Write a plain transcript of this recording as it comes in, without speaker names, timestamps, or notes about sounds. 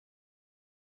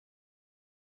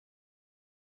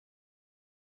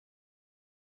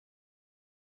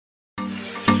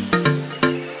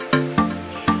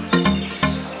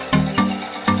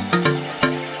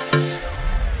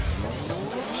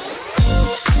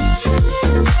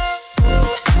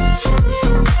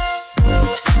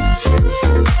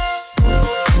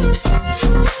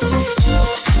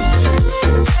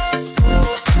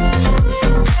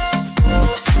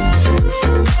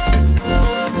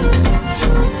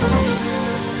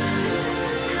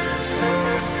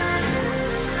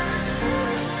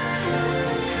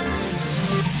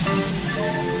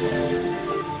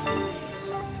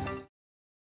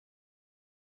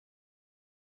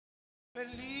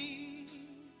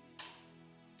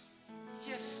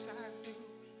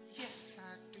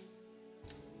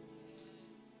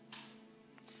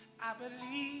I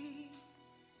believe.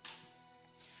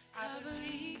 I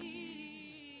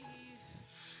believe.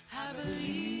 I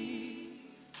believe.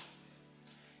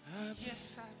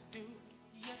 Yes, I do.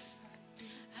 Yes, I do.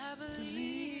 I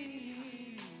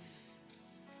believe.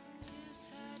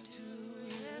 Yes, I do.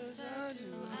 Yes, I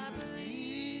do. I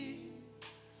believe.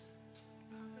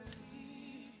 I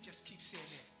believe. Just keep saying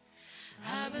it.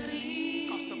 I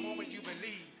believe. Because the moment you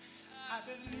believe, I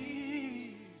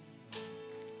believe.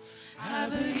 I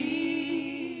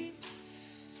believe.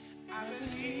 I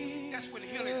believe. That's when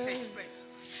healing takes place.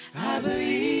 I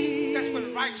believe. That's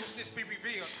when righteousness be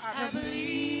revealed. I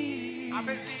believe. I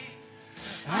believe.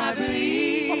 I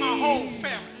believe. For my whole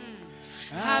family.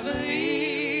 I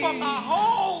believe. For my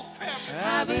whole family.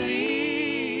 I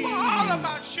believe. For all of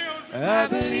my children. I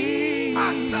believe.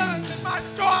 My sons and my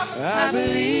daughters. I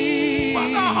believe. For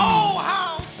the whole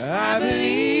house. I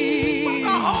believe. For the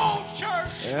whole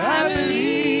church. I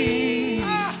believe.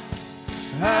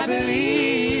 I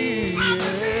believe.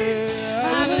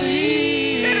 I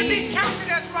believe. Let it be counted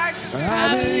as righteousness.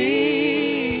 I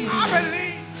believe. I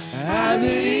believe. I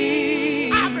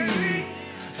believe. I believe.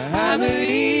 I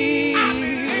believe. I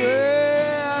believe.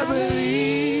 I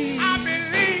believe. I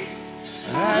believe.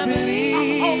 I believe. I'm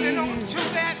holding on to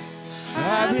that. I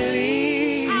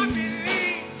believe. I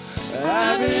believe.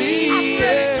 I believe. I'm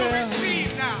ready to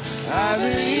receive now. I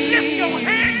believe. Lift your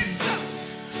hands up.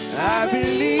 I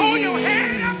believe. Hold your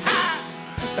head up high.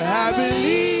 I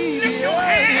believe. Lift your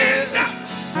hands up.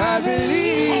 I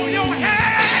believe. Hold your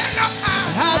head up high.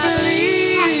 I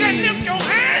believe. I said lift your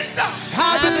hands up. I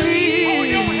believe. Hold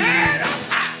your head up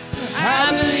high.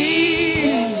 I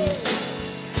believe.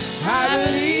 I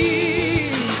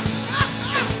believe.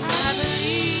 I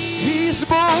believe. He's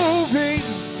moving.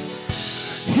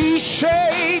 He's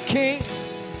shaking.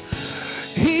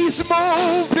 He's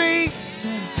moving.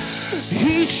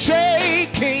 He's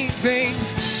shaking things.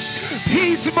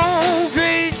 He's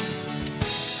moving.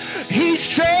 He's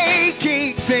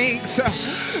shaking things.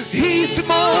 He's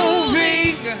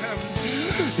moving.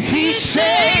 He's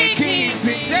shaking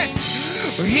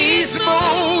things. He's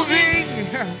moving.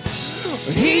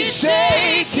 He's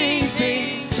shaking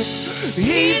things.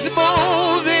 He's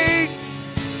moving.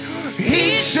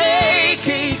 He's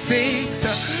shaking things.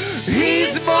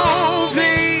 He's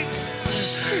moving.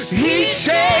 He's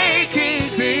shaking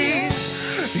things.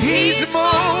 He's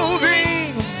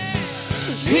moving.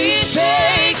 He's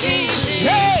shaking things.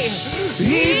 Hey,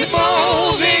 he's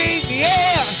moving.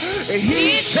 Yeah,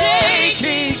 he's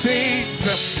shaking things.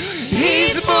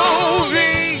 He's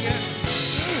moving.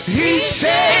 He's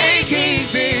shaking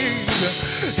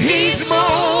things. He's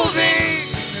moving.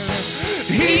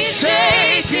 He's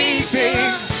shaking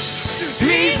things.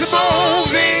 He's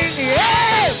moving.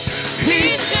 Yeah,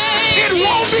 it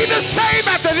won't be the same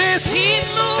after this. He's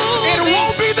moving. It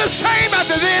won't be the same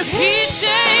after this. He's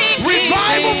shaking.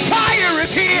 Revival fire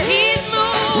is here. He's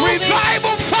moving.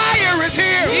 Revival fire is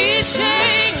here. He's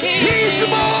shaking. He's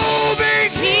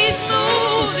moving. He's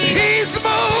moving. He's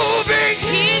moving.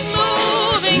 He's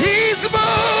moving. He's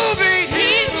moving.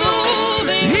 He's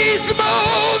moving. He's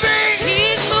moving.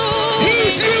 He's moving.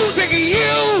 He's using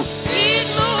you. He's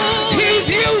moving. He's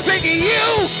using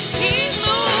you. He's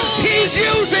moving. He's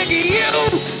using you.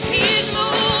 He's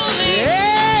moving.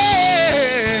 Yeah.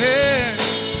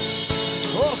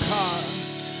 Oh God.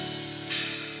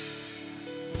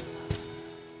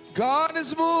 God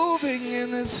is moving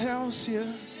in this house here.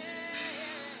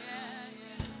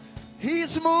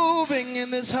 He's moving in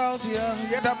this house here.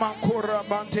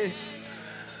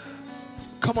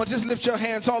 Come on, just lift your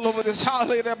hands all over this house.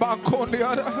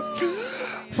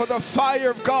 For the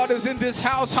fire of God is in this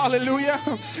house. Hallelujah.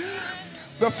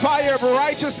 The fire of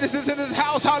righteousness is in this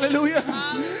house. Hallelujah.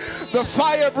 The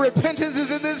fire of repentance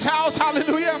is in this house.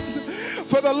 Hallelujah.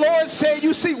 For the Lord said,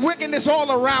 you see wickedness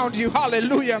all around you.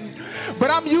 Hallelujah. But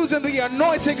I'm using the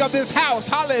anointing of this house.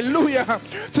 Hallelujah.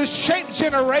 To shape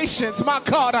generations. My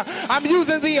God. I'm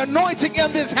using the anointing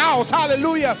in this house.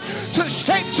 Hallelujah. To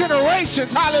shape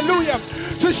generations. Hallelujah.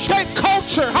 To shape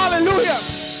culture. Hallelujah.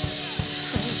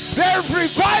 There's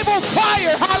revival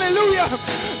fire. Hallelujah.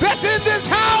 That's in this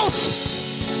house.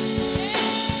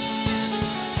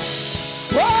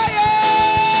 Oh,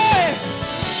 yeah.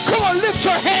 Come on, lift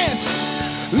your hands.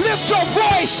 Lift your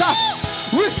voice.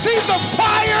 Receive the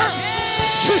fire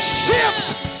to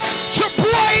shift, to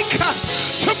break,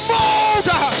 to mold.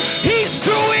 He's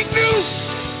doing new.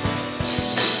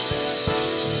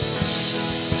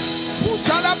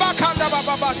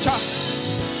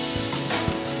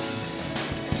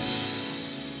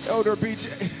 Elder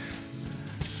BJ,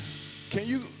 can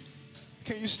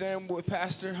you stand with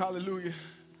Pastor? Hallelujah.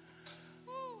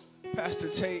 Pastor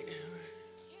Tate.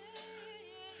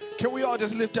 Can we all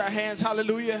just lift our hands,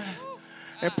 hallelujah,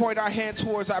 and point our hand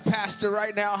towards our pastor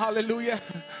right now, hallelujah.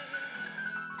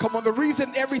 Come on, the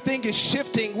reason everything is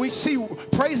shifting, we see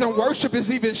praise and worship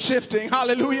is even shifting,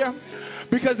 hallelujah,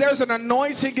 because there's an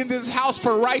anointing in this house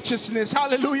for righteousness,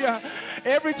 hallelujah.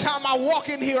 Every time I walk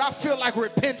in here, I feel like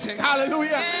repenting,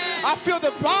 hallelujah. I feel the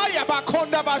fire,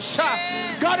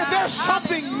 God, if there's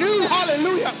something new,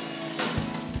 hallelujah.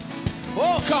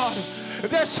 Oh, God, if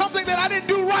there's something that I didn't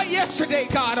do right yesterday,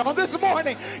 God, on this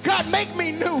morning, God, make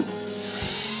me new.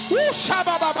 Woo,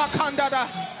 shabababakandada.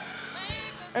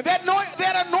 And that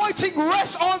anointing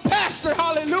rests on Pastor.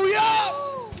 Hallelujah.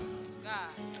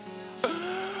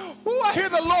 Ooh, I hear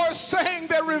the Lord saying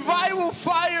that revival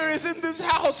fire is in this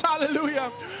house.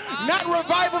 Hallelujah. Not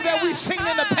revival that we've seen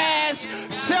in the past,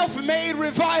 self-made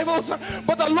revivals,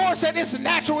 but the Lord said it's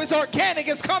natural, it's organic,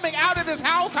 it's coming out of this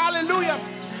house. Hallelujah.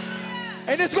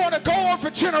 And it's going to go on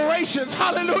for generations.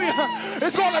 Hallelujah.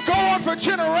 It's going to go on for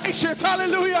generations.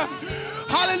 Hallelujah.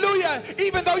 Hallelujah.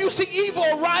 Even though you see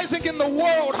evil rising in the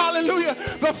world, hallelujah,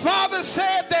 the Father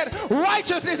said that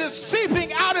righteousness is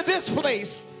seeping out of this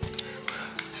place.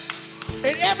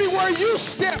 And everywhere you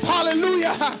step,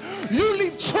 hallelujah, you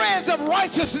leave trends of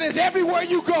righteousness everywhere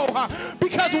you go,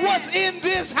 because what's in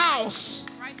this house,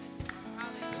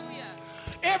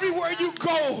 everywhere you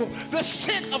go, the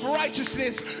scent of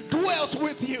righteousness dwells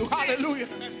with you. Hallelujah.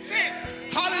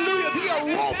 Hallelujah. The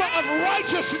aroma of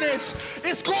righteousness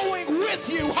is going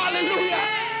with you. Hallelujah.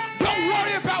 Don't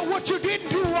worry about what you didn't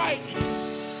do right,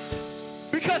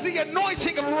 because the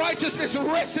anointing of righteousness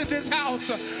rests in this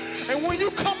house. And when you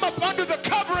come up under the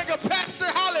covering of Pastor,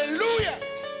 hallelujah,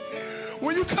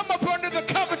 when you come up under the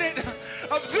covenant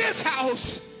of this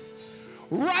house,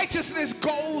 righteousness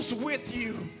goes with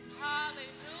you.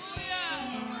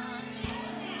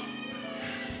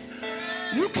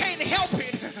 You can't help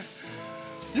it.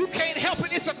 You can't help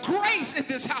it. It's a grace in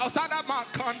this house.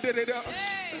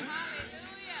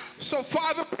 So,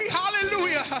 Father,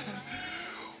 hallelujah,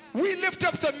 we lift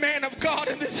up the man of God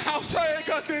in this house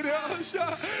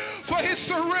for his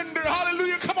surrender.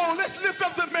 Hallelujah. Come on, let's lift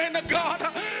up the man of God.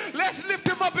 Let's lift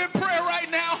him up in prayer right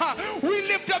now. We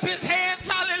lift up his hands.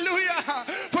 Hallelujah.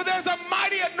 For there's a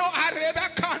mighty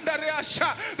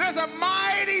there's a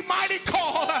mighty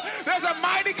call. There's a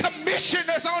mighty commission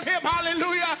that's on him.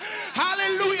 Hallelujah.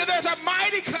 Hallelujah. There's a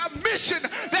mighty commission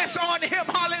that's on him.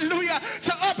 Hallelujah.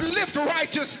 To uplift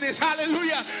righteousness.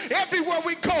 Hallelujah. Everywhere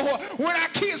we go, when our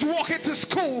kids walk into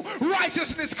school,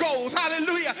 righteousness goes.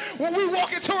 Hallelujah. When we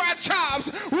walk into our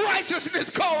jobs, righteousness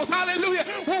goes. Hallelujah.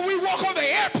 When we walk on the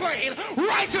airplane,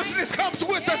 righteousness comes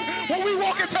with us. When we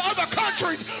walk into other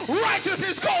countries,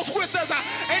 righteousness goes with us.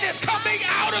 And it's coming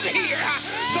out of here.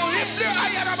 So if there,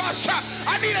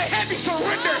 I need a heavy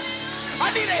surrender. I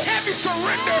need a heavy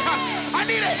surrender. I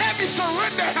need a heavy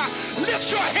surrender. Lift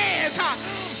your hands.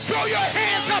 Throw your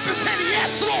hands up and say,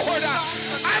 yes, Lord.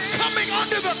 I'm coming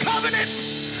under the covenant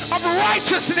of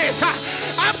righteousness.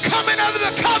 I'm coming under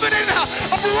the covenant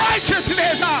of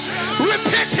righteousness.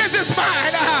 Repentance is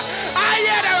mine. I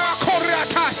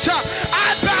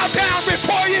bow down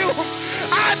before you.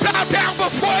 I bow down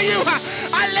before you.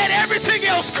 I let everything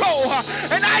else go.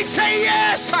 And I say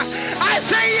yes. I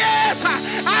say yes.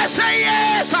 I say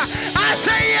yes. I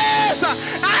say yes.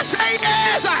 I say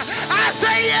yes. I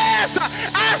say yes.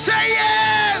 I say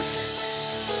yes.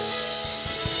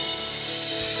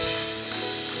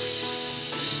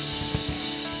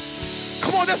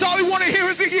 Come on, that's all we want to hear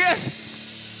is a yes.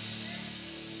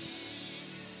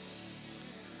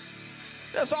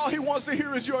 That's all he wants to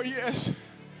hear is your yes.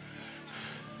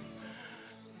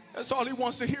 That's all he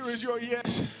wants to hear is your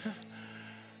yes.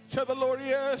 Tell the Lord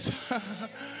yes.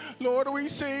 Lord, we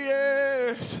say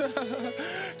yes.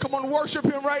 Come on, worship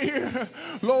him right here.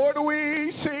 Lord,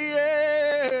 we say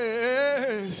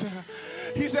yes.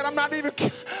 He said,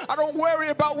 I don't worry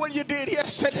about what you did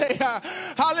yesterday.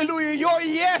 Hallelujah. Your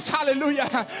yes,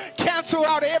 hallelujah, cancel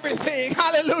out everything.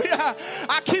 Hallelujah.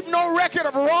 I keep no record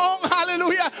of wrong.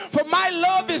 Hallelujah. For my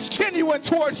love is genuine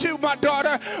towards you, my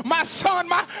daughter, my son.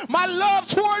 My love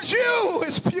towards you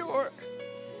is pure.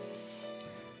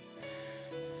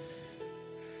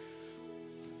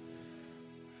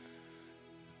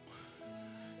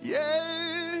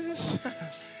 Yes.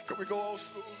 Can we go old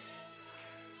school?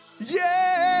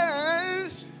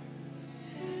 Yes.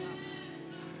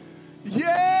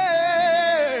 Yes.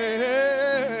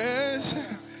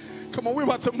 Come on, we're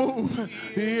about to move.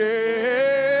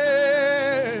 Yes.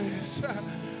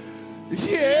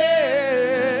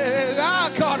 Yes.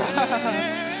 Ah, God.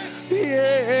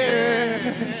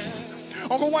 Yes.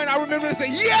 Uncle Wayne, I remember to say,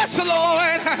 yes,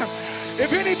 Lord.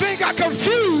 If anything got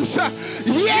confused,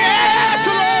 yes,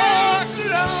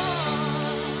 Lord.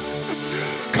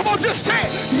 on, just say,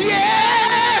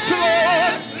 yes,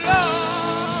 Lord.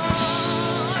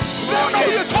 They don't know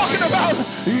who you're talking about.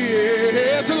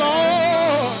 Yes,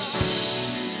 Lord.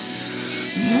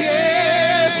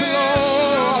 Yes,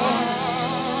 Lord.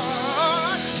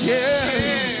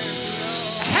 Yes.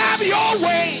 Have your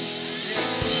way.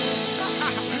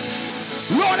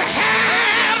 Lord,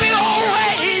 have your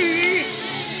way.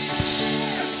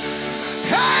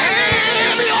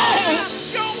 Have your way.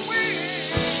 Your way.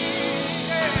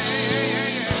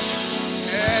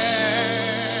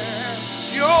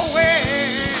 Your way.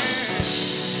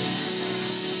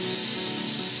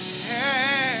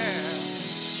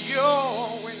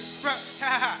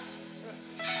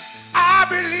 I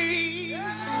believe.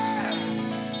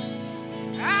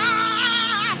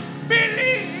 I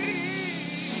believe.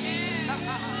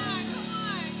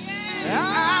 I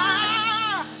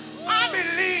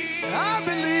believe. I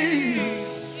believe.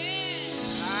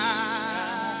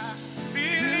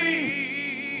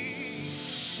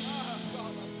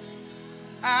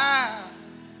 I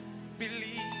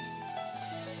believe.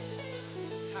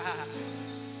 I believe.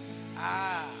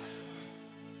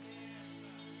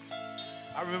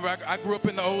 I remember I grew up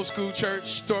in the old school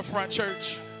church, storefront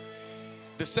church.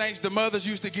 The saints, the mothers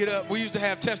used to get up. We used to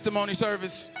have testimony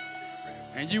service.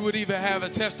 And you would either have a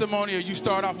testimony or you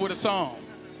start off with a song.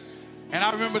 And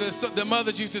I remember the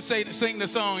mothers used to sing the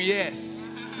song, yes.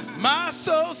 My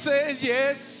soul says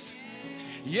yes.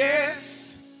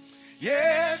 Yes.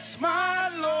 Yes, my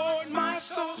Lord, my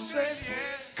soul says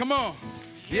yes. Come on.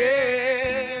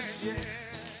 Yes. Yes.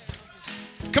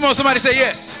 Come on, somebody say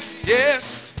yes.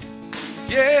 Yes.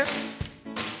 Yes.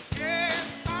 Yes,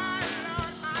 my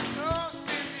Lord, my soul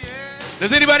says yes.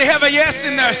 Does anybody have a yes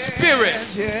in their spirit?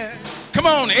 Yes. Come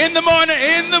on, in the morning,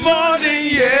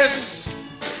 yes.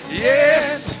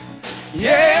 Yes.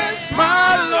 Yes,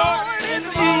 my Lord, in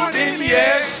the morning,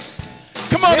 yes.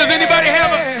 Come on, does anybody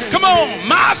have a, come on,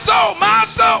 my soul. My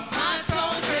soul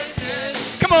says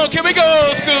yes. Come on, can we go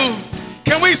old school?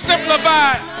 Can we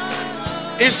simplify it?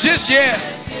 It's just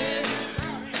yes.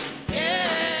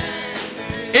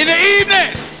 In the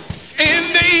evening,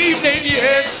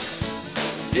 yes.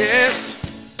 Yes.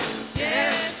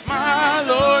 Yes, my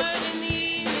Lord.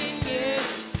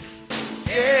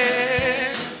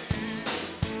 Yes.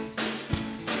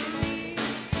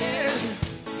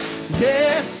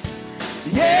 Yes.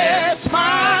 Yes,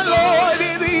 my Lord,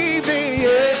 in the evening,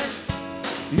 yes.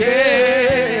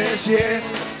 Yes, yes.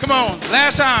 Come on,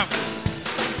 last time.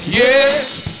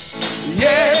 Yes.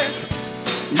 Yes.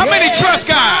 How many trust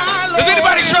God? Does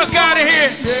anybody trust God in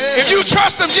here? If you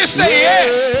trust him, just say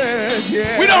yes.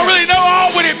 We don't really know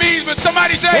all what it means, but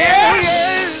somebody say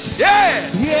yes.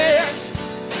 Yes. Yes.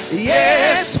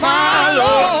 Yes, my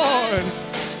Lord.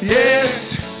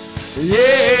 Yes.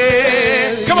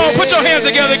 Yes. Come on, put your hands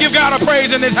together. Give God a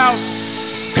praise in this house.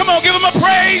 Come on, give him a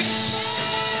praise.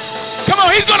 Come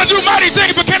on, he's going to do mighty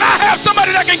things, but can I have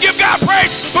somebody that can give God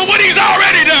praise for what he's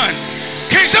already done?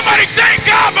 Can somebody thank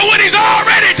God for what he's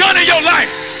already done in your life?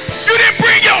 You didn't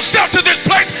bring yourself to this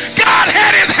place. God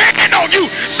had his hand on you.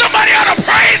 Somebody ought to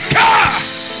praise God.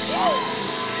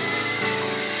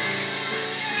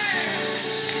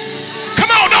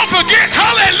 Come on, don't forget.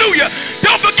 Hallelujah.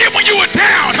 Don't forget when you were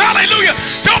down. Hallelujah.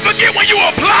 Don't forget when you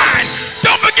were blind.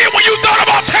 Don't forget when you thought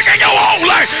about taking your own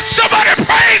life. Somebody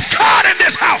praise God in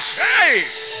this house. Hey.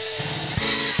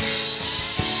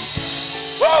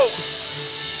 Woo.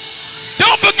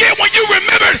 Don't forget when you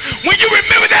remember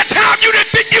that time you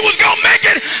didn't think you was going to make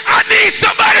it. I need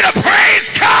somebody to praise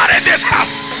God in this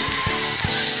house.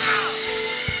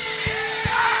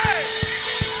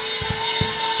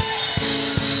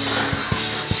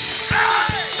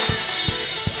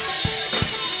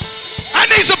 I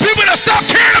need some people to stop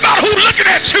caring about who's looking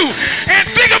at you and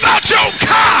think about your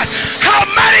God, how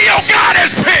mighty your God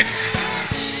has been.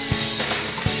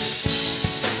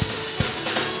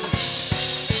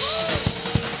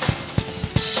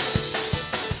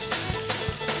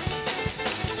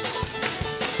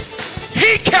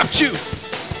 He kept you.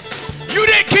 You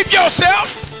didn't keep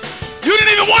yourself. You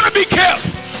didn't even want to be kept.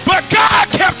 But God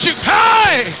kept you.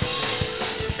 Hey!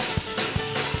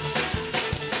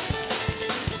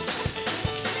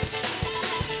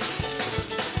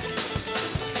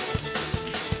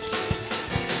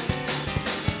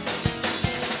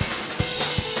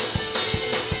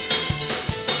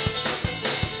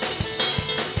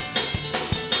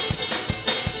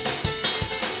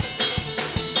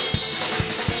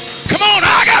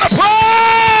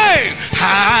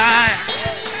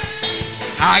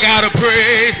 I gotta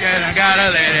praise and I gotta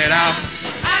let it out.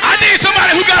 I need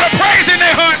somebody who got a praise in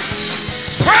their heart.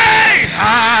 Praise.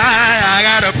 I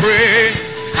gotta praise.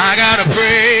 I gotta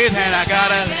praise and I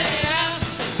gotta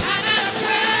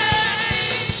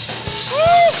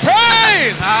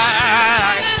praise.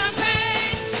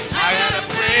 I gotta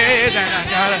praise and I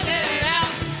gotta.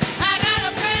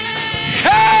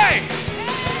 Hey,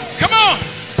 come on,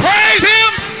 praise him,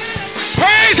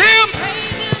 praise him,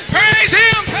 praise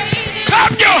him.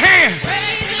 Clap your hand,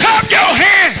 clap your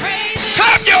hand,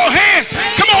 clap your hand.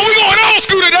 Come on, we're going old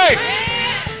school today.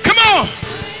 Come on.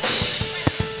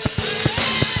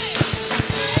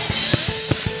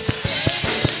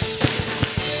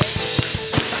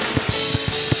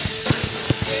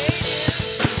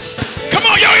 Come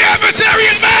on, your adversary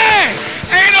is mad.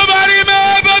 Ain't nobody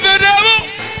mad but the devil.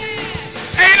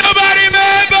 Ain't nobody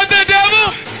mad but the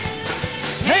devil.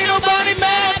 Ain't nobody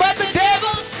mad but the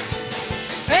devil.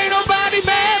 Ain't nobody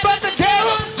mad but the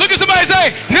devil. Look at somebody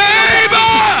say,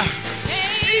 neighbor,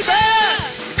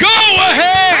 go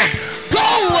ahead. Go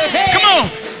ahead. Come on,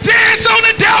 dance on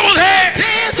the devil's head.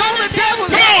 Dance on the devil's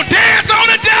Come on, dance on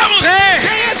the devil's head.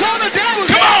 Dance on the devil's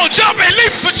Come on, jump and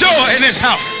leap for joy in this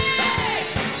house.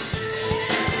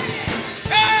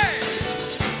 Hey.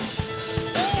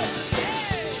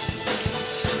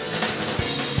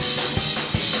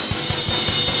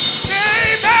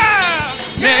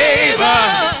 Neighbor,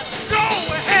 go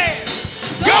ahead.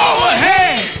 Go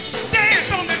ahead.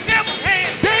 Dance on the devil's head.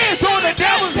 Dance on the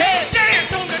devil's head.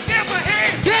 Dance on the devil's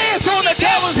head. Dance on the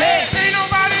devil's head. Ain't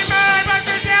nobody mad but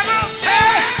the devil.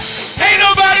 Ain't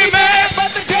nobody mad but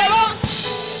the devil.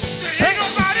 Ain't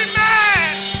nobody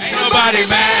mad. Ain't nobody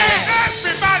mad.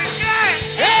 Everybody's glad.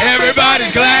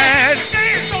 Everybody's glad.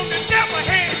 Dance on the devil's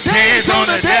head. Dance on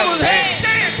the devil's head.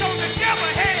 Dance on the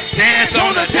devil's head. Dance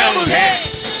on the devil's head.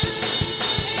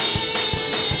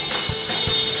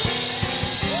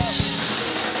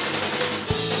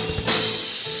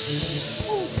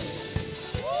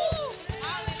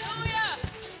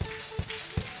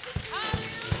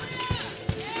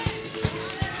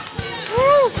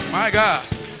 My God.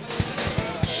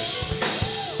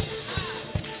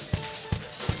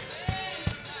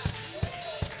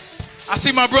 I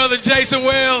see my brother Jason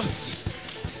Wells.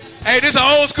 Hey, this is an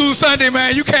old school Sunday,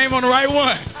 man. You came on the right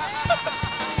one.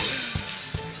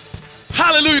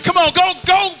 Hallelujah. Come on,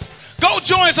 go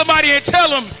join somebody and tell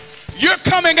them you're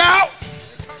coming out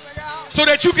so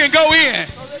that you can go in.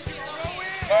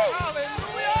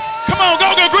 Come on,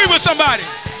 go agree with somebody.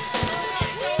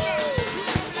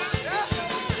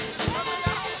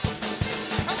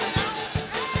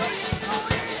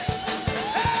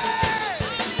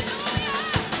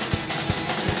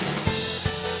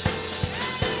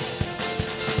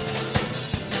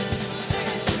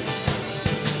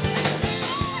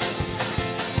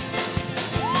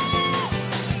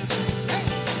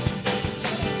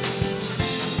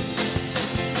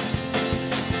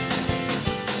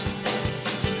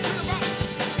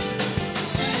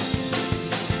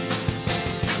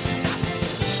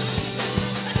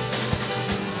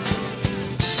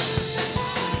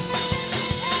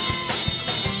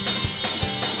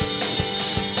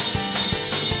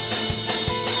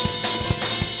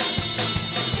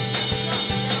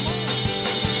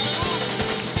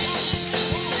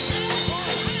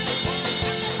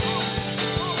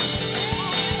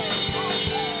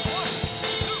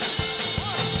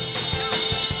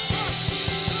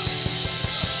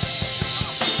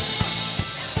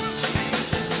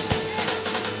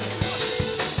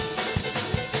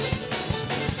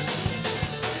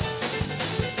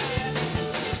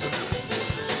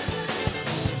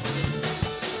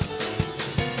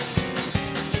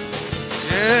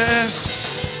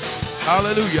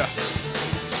 Hallelujah.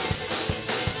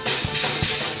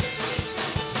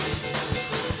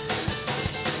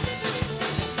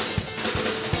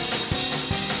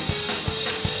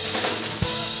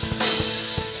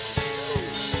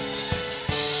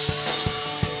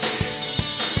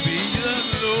 Be the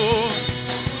Lord.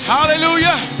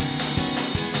 Hallelujah.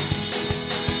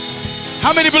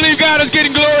 How many believe God is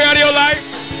getting glory out of your life?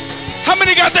 How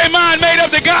many got their mind made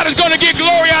up that God is going to get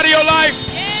glory out of your life?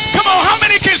 Come on, how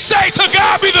many can say, to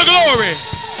God be the glory?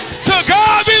 To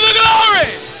God be the glory.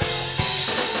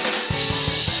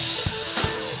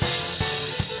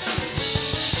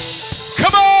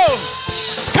 Come on.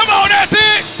 Come on, that's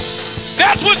it.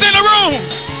 That's what's in the room.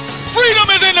 Freedom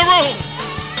is in the room.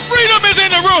 Freedom is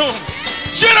in the room.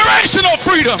 Generational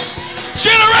freedom.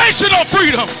 Generational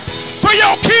freedom. For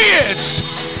your kids.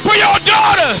 For your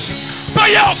daughters. For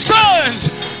your sons.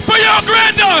 For your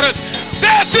granddaughters.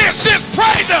 That's it, sis.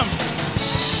 Praise them.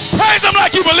 Praise them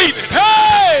like you believe it.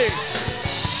 Hey!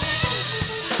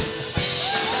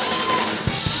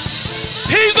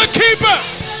 He's the keeper.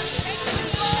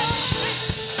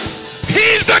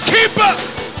 He's the keeper.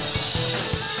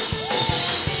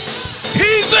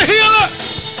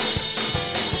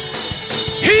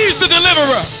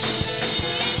 deliverer.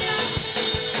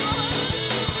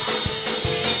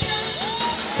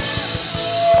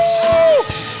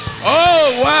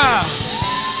 Oh, wow.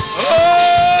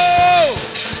 Oh.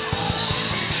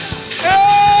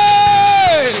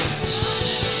 Hey.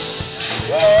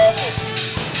 Woo.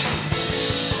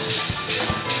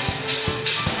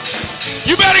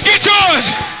 You better get yours.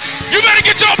 You better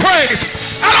get your praise.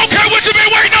 I don't care what you've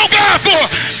been waiting on God for.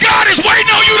 God is waiting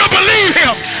on you to believe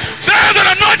him. There's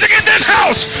an anointing in this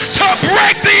house to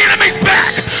break the enemy's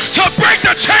back, to break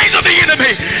the chains of the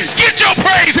enemy. Get your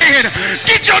praise in.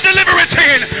 Get your deliverance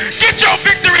in. Get your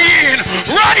victory in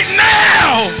right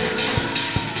now.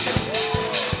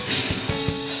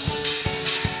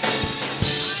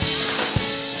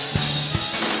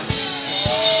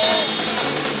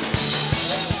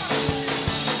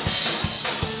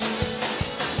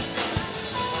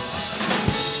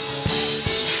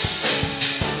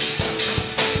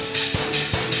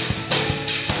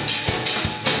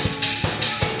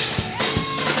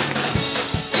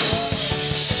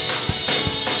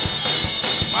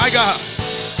 My God,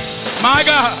 my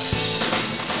God,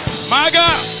 my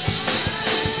God.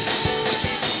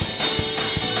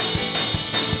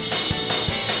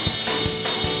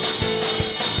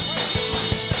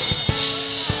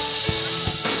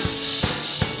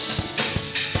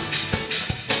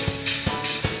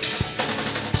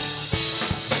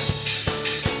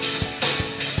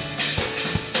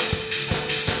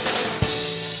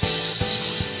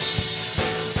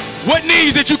 What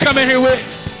needs did you come in here with?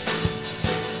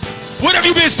 What have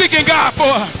you been seeking God for?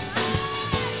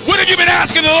 What have you been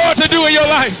asking the Lord to do in your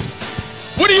life?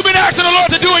 What have you been asking the Lord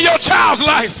to do in your child's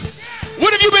life?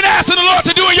 What have you been asking the Lord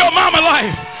to do in your mama's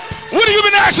life? What have you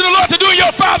been asking the Lord to do in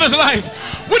your father's life?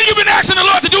 What have you been asking the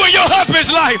Lord to do in your husband's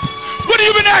life? What have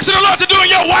you been asking the Lord to do in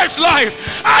your wife's life?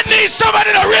 I need somebody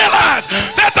to realize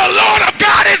that the Lord of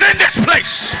God is in this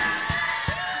place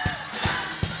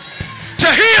to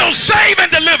heal, save,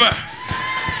 and deliver.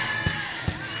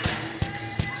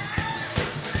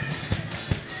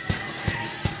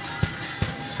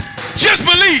 Just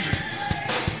believe.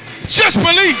 Just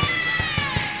believe.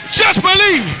 Just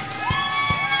believe.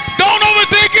 Don't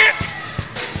overthink it.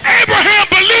 Abraham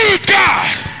believed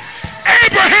God.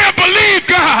 Abraham believed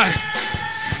God.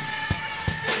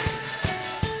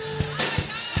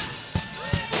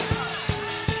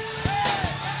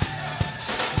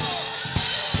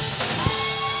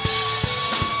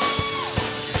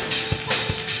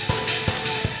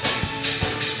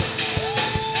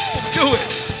 Do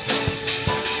it.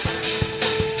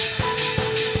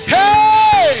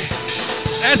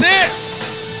 That's it.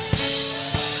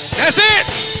 That's it.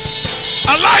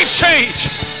 A life change.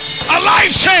 A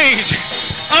life change.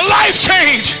 A life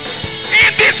change.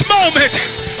 In this moment.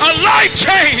 A life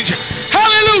change.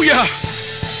 Hallelujah.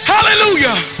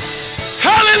 Hallelujah.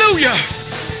 Hallelujah.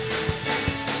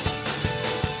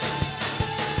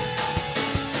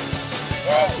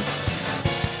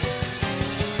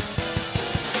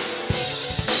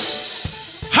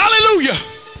 Hallelujah.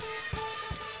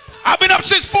 I've been up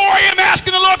since 4 a.m.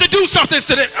 asking the Lord to do something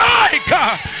today. Oh,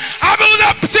 God. I've been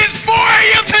up since 4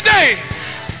 a.m. today.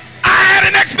 I had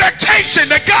an expectation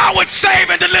that God would save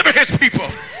and deliver his people.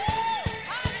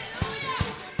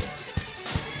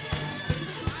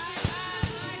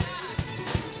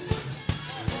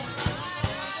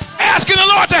 Asking the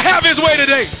Lord to have his way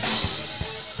today.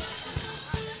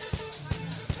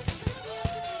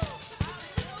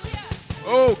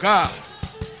 Oh, God.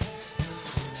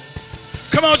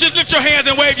 Come on, just lift your hands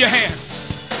and wave your hands.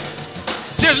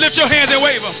 Just lift your hands and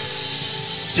wave them.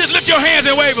 Just lift your hands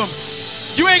and wave them.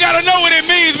 You ain't got to know what it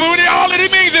means, but all it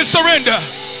means is surrender.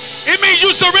 It means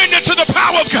you surrender to the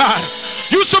power of God.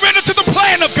 You surrender to the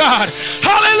plan of God.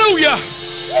 Hallelujah.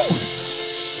 Woo.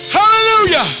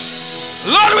 Hallelujah.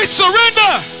 Lord, we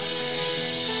surrender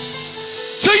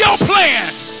to your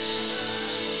plan,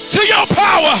 to your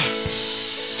power,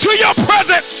 to your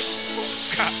presence.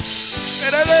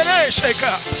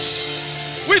 God.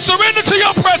 We surrender to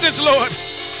your presence, Lord.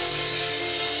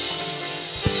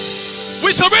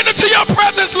 We surrender to your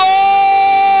presence,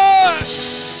 Lord.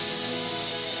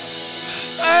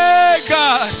 Hey,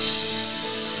 God.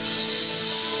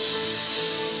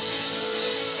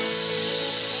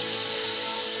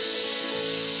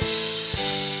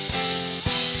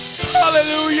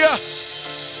 Hallelujah.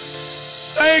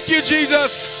 Thank you,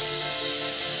 Jesus.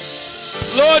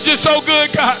 Lord, you're so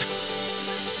good, God.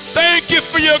 Thank you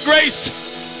for your grace.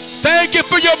 Thank you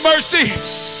for your mercy.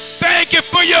 Thank you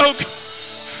for your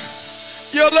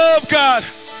love, God.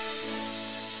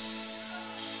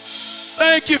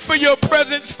 Thank you for your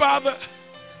presence, Father.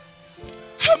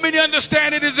 How many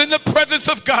understand it is in the presence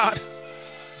of God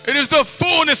It is the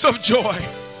fullness of joy.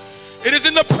 It is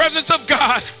in the presence of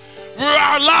God where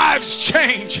our lives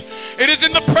change. It is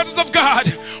in the presence of God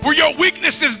where your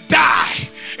weaknesses die.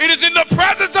 It is in the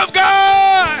presence of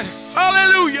God.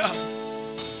 Hallelujah.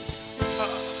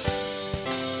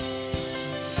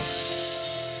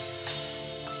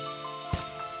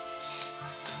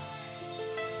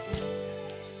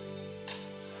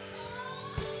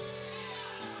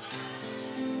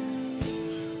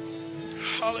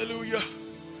 Hallelujah.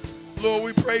 Lord,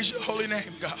 we praise your holy name,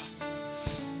 God.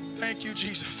 Thank you,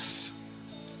 Jesus.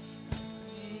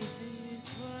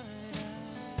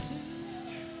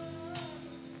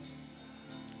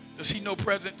 Does he know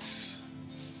presence?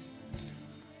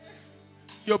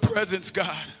 Your presence,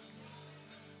 God.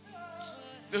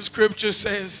 The scripture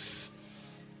says,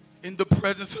 in the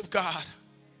presence of God.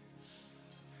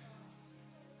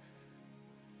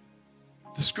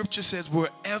 The scripture says,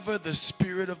 wherever the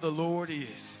Spirit of the Lord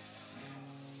is,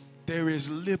 there is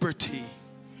liberty.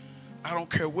 I don't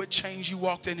care what chains you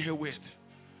walked in here with.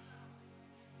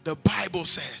 The Bible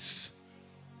says,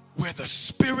 where the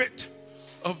Spirit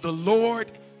of the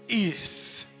Lord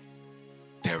is,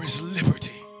 there is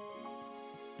liberty.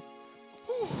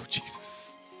 Ooh,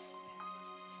 Jesus.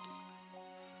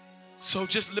 So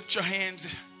just lift your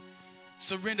hands,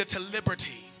 surrender to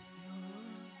liberty,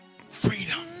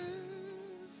 freedom.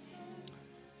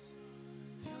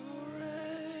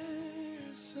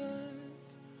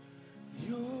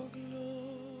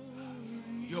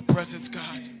 Your presence,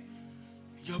 God.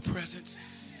 Your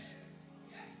presence.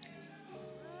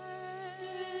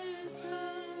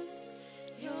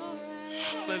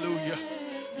 Hallelujah.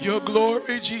 Your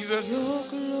glory,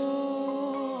 Jesus.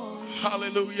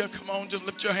 Hallelujah. Come on, just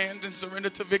lift your hand and surrender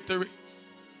to victory.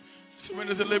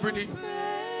 Surrender to liberty.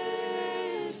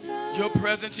 Your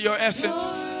presence, your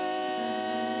essence.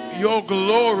 Your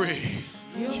glory.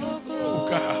 Oh,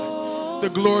 God. The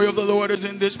glory of the Lord is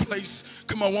in this place.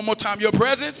 Come on, one more time. Your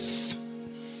presence.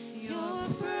 Your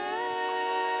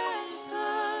presence,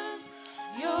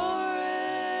 your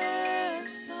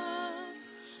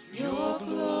essence, your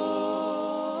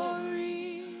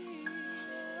glory.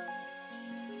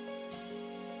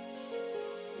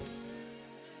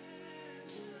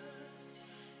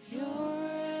 Your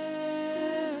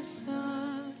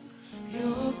essence,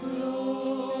 your glory.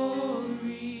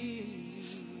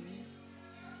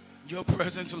 Your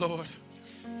presence, Lord.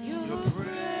 Your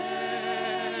presence.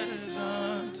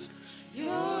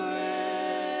 Your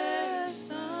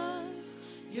essence,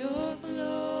 your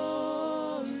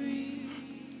glory.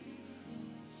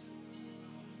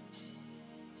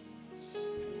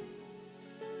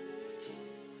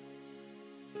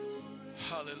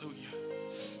 Hallelujah.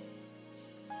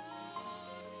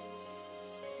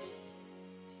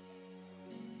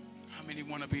 How many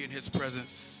want to be in his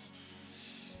presence?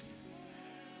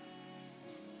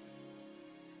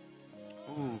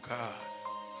 Oh, God.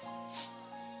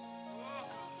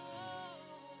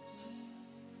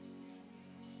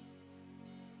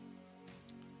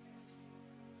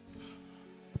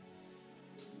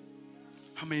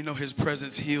 How many know his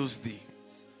presence heals thee?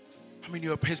 How many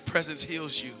know his presence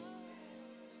heals you?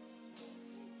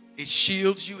 It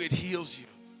shields you, it heals you.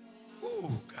 Oh,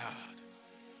 God.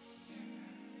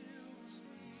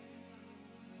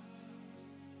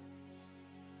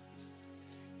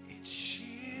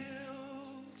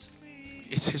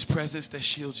 It's his presence that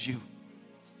shields you.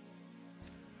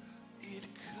 It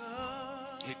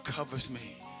covers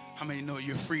me. How many know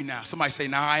you're free now? Somebody say,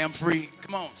 now I am free.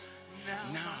 Come on.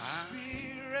 Now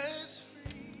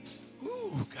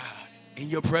ooh, God. In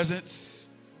your presence.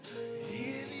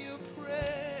 In your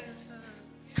presence.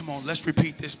 Come on, let's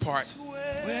repeat this part.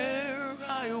 Where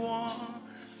I want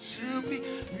to be.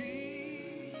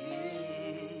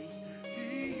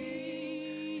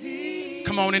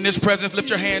 Come on, in this presence, lift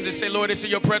your hands and say, Lord, it's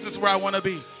in your presence where I want to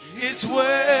be. It's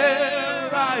where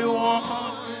I want.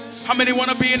 How many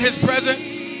want to be in his presence?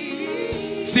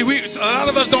 See, a lot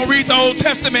of us don't read the Old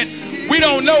Testament. We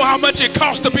don't know how much it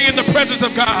costs to be in the presence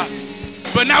of God.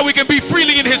 But now we can be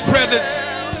freely in his presence.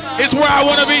 It's where I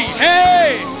want to be.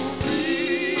 Hey!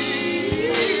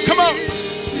 Come on.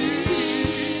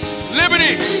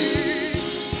 Liberty.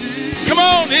 Come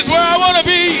on, it's where I want to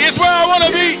be. It's where I want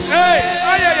to be. Hey,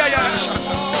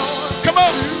 come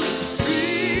on.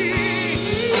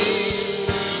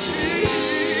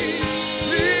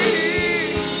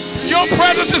 Your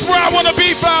presence is where I want to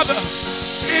be, Father.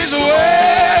 Is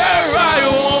where I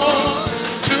want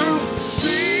to be.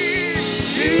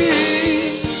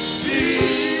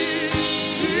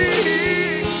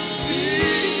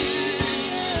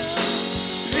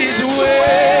 Is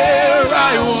where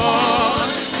I want.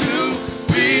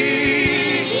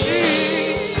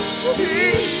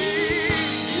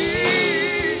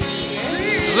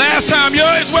 last time. Yo,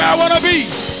 it's where I want to be.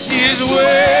 Is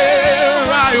where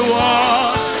I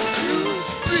want.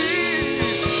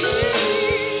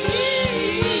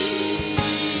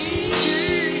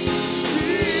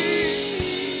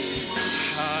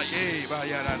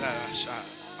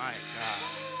 My God.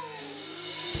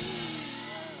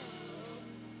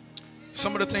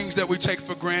 Some of the things that we take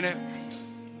for granted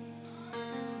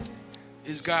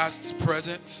is God's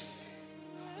presence,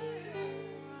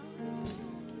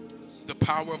 the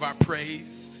power of our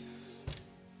praise,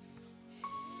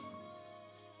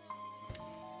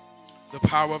 the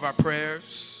power of our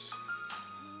prayers.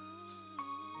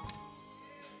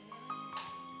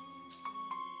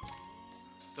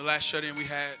 The last shut-in we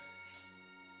had,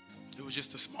 it was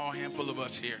just a small handful of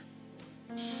us here.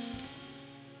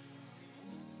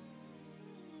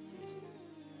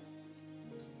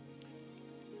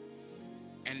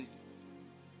 And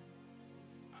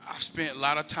I've spent a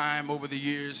lot of time over the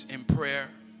years in prayer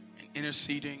and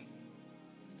interceding.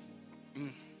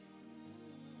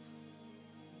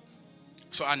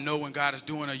 So I know when God is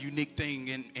doing a unique thing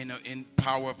in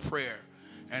power of prayer.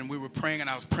 And we were praying, and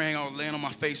I was praying, I was laying on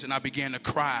my face, and I began to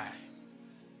cry.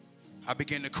 I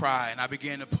began to cry, and I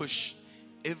began to push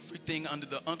everything under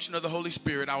the unction of the Holy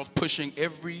Spirit. I was pushing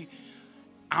every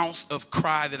ounce of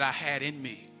cry that I had in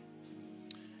me.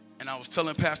 And I was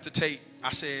telling Pastor Tate,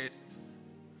 I said,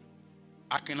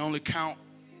 I can only count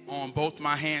on both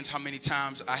my hands how many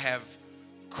times I have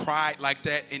cried like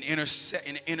that in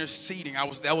interceding.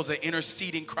 That was an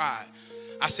interceding cry.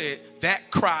 I said,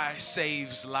 that cry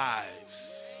saves lives.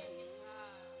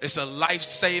 It's a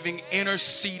life-saving,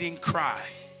 interceding cry.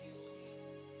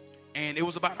 And it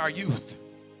was about our youth.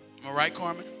 Am I right,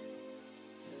 Carmen?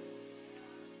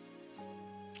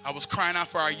 I was crying out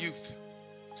for our youth.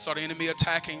 Saw the enemy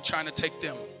attacking, trying to take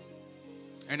them.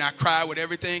 And I cried with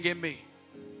everything in me.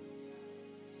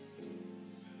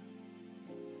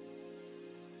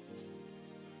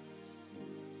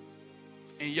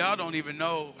 And y'all don't even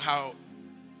know how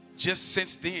just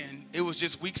since then, it was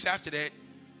just weeks after that,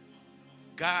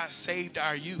 God saved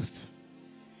our youth.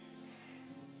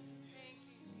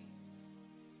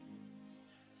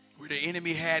 Where the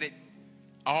enemy had it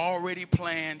already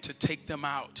planned to take them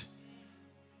out.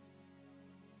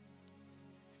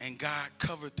 And God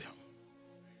covered them.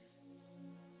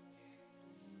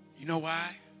 You know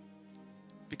why?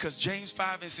 Because James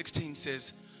 5:16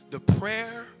 says, the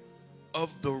prayer of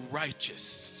the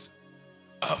righteous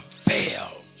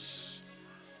avails.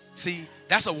 See,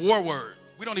 that's a war word.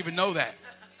 We don't even know that.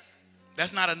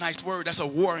 That's not a nice word. That's a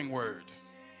warring word.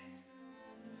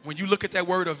 When you look at that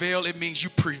word avail, it means you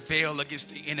prevail against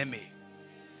the enemy.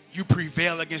 You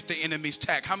prevail against the enemy's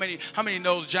attack. How many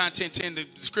knows John 10:10, the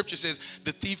scripture says,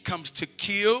 the thief comes to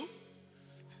kill,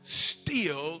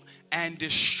 steal, and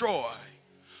destroy.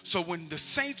 So when the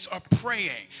saints are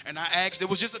praying, and I asked, there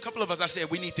was just a couple of us, I said,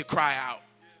 we need to cry out.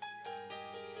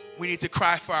 We need to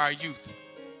cry for our youth.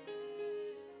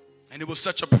 And it was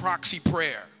such a proxy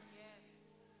prayer.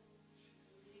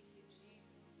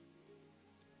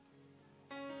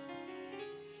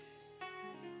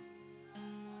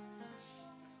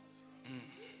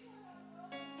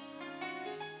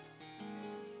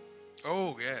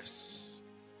 Oh, yes.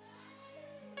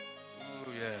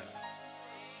 Oh, yeah.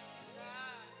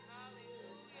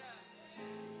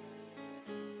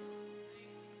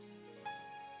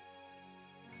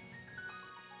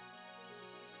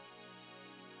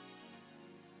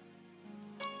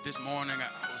 This morning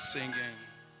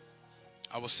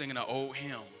I was singing an old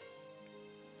hymn.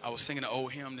 I was singing an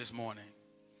old hymn this morning.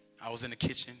 I was in the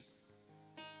kitchen.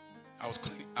 I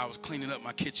was cleaning up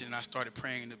my kitchen, and I started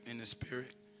praying in the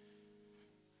spirit.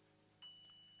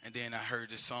 And then I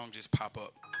heard this song just pop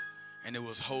up, and it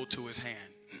was Hold to His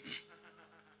Hand.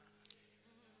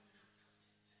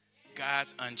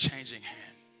 God's unchanging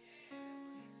hand.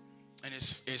 And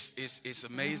it's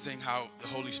amazing how the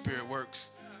Holy Spirit works.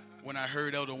 When I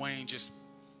heard Elder Wayne just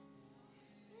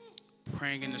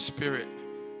praying in the spirit,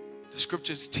 the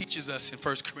scriptures teaches us in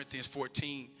 1 Corinthians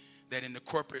 14 that in the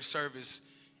corporate service,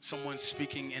 someone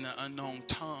speaking in an unknown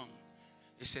tongue,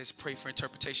 it says pray for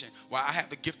interpretation. Well, I have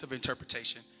the gift of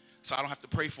interpretation, so I don't have to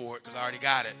pray for it because I already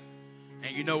got it.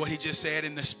 And you know what he just said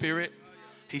in the spirit?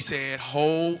 He said,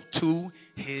 hold to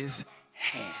his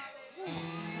hand.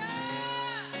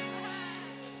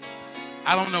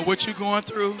 I don't know what you're going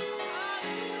through.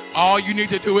 All you need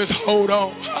to do is hold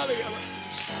on.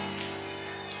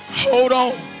 Hold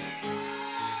on.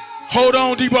 Hold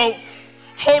on, Debo.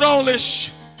 Hold on,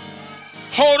 Lish.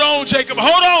 Hold on, Jacob.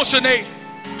 Hold on, Sinead.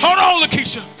 Hold on,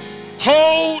 Lakeisha.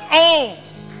 Hold on.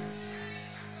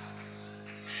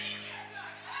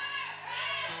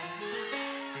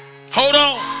 Hold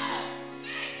on.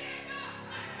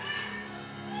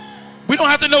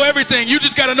 have to know everything. You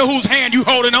just got to know whose hand you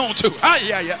holding on to.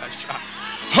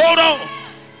 Hold on.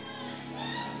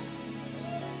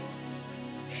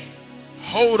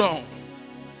 Hold on.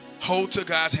 Hold to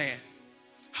God's hand.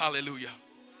 Hallelujah.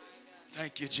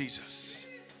 Thank you, Jesus.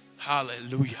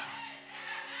 Hallelujah.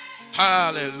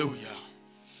 Hallelujah.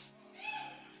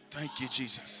 Thank you,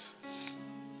 Jesus.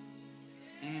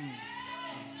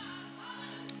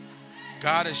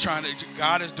 God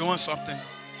is doing something.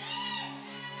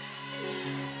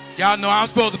 Y'all know I'm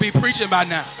supposed to be preaching by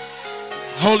now.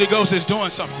 Holy Ghost is doing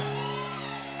something.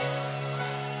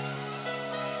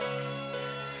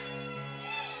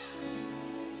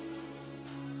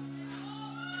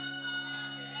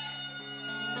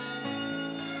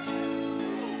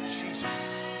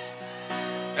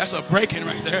 That's a breaking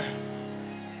right there.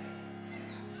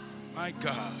 My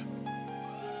God.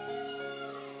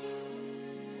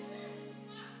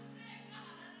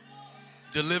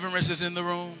 Deliverance is in the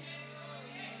room.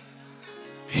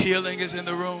 Healing is in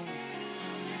the room.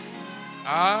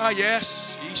 Ah,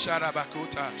 yes.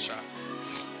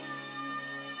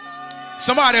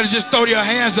 Somebody just throw their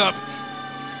hands up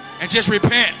and just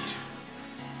repent.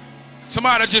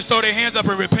 Somebody just throw their hands up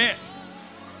and repent.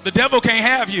 The devil can't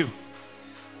have you.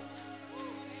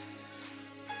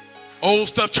 Old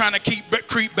stuff trying to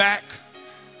creep back.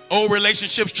 Old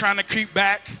relationships trying to creep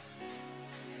back.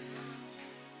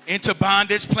 Into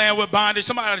bondage, playing with bondage.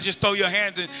 Somebody just throw your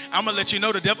hands in. I'm going to let you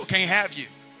know the devil can't have you.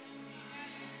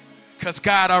 Because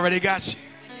God already got you.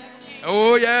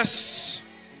 Oh, yes.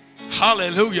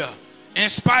 Hallelujah. In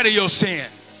spite of your sin,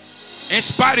 in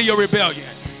spite of your rebellion,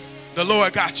 the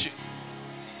Lord got you.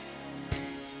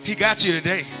 He got you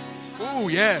today. Oh,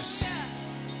 yes.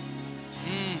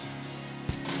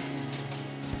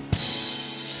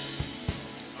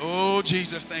 Oh,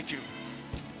 Jesus, thank you.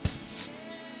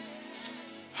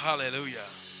 Hallelujah.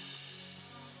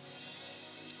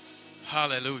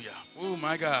 Hallelujah. Oh,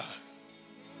 my God.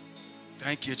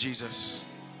 Thank you, Jesus.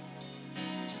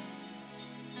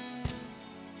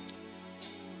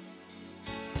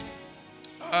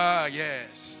 Ah,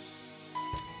 yes.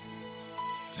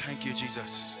 Thank you,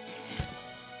 Jesus.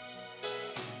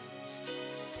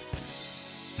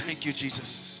 Thank you,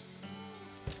 Jesus.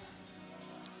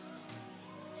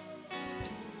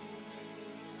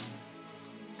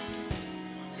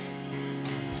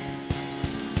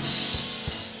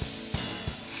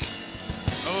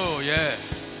 Oh, yeah.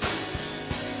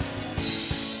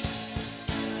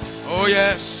 Oh,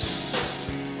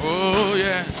 yes. Oh,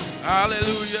 yeah.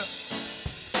 Hallelujah.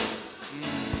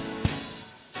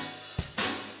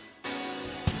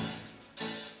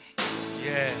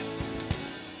 Yes.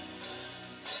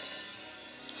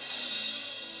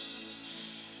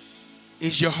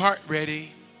 Is your heart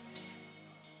ready?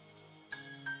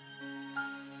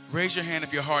 Raise your hand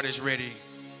if your heart is ready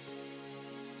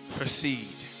for seed.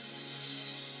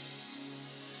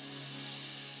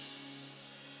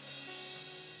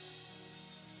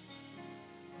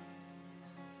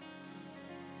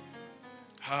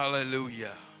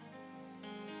 Hallelujah.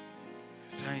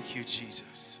 Thank you,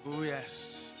 Jesus. Oh,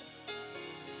 yes.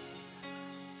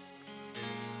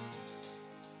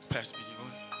 Pastor B, go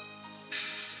ahead.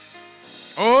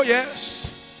 Oh,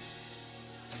 yes.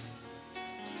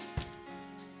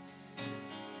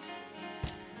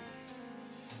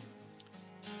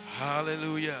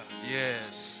 Hallelujah.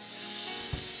 Yes.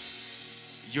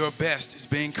 Your best is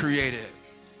being created.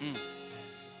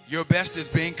 Your best is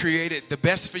being created. The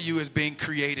best for you is being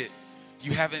created.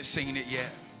 You haven't seen it yet.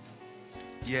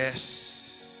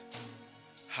 Yes.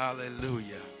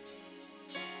 Hallelujah.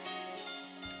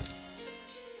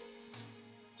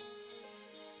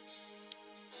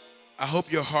 I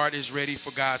hope your heart is ready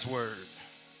for God's word.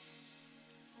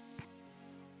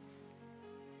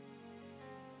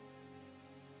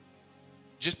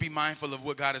 Just be mindful of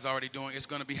what God is already doing. It's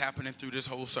going to be happening through this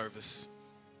whole service.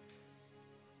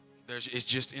 It's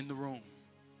just in the room.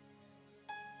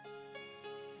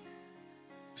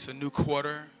 It's a new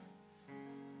quarter.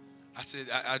 I said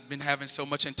I've been having so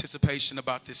much anticipation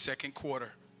about this second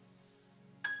quarter.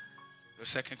 The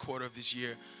second quarter of this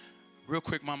year. Real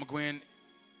quick, Mama Gwen,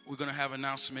 we're going to have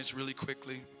announcements really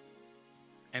quickly.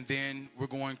 And then we're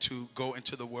going to go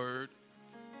into the word.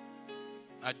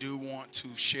 I do want to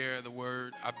share the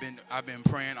word. I've been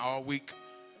praying all week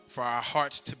for our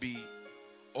hearts to be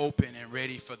open and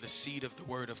ready for the seed of the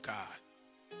word of God.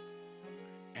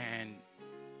 And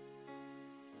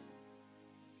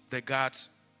that God's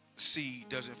seed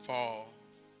doesn't fall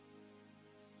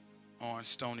on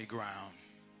stony ground,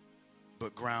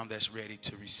 but ground that's ready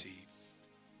to receive.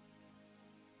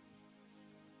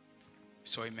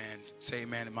 So amen. Say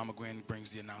amen, and Mama Gwen brings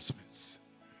the announcements.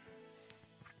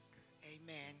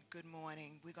 Amen. Good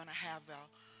morning. We're going to have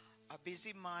a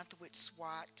busy month with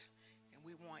SWAT, and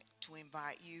we want to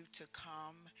invite you to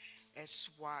come as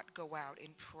SWAT go out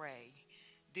and pray.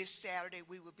 This Saturday,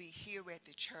 we will be here at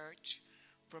the church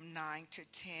from 9 to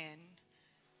 10.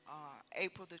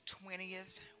 April the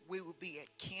 20th, we will be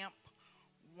at Camp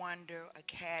Wonder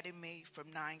Academy from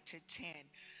 9 to 10.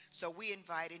 So we're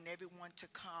inviting everyone to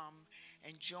come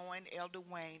and join Elder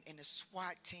Wayne and the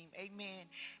SWAT team, amen,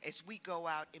 as we go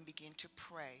out and begin to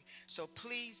pray. So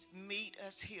please meet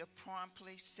us here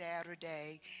promptly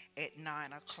Saturday at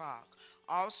 9 o'clock.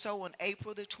 Also on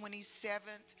April the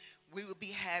 27th, we will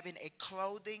be having a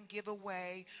clothing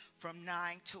giveaway from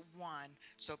 9 to 1.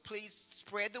 So please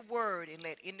spread the word and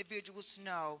let individuals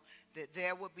know that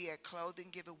there will be a clothing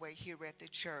giveaway here at the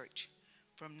church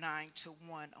from 9 to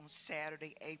 1 on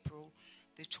Saturday, April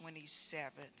the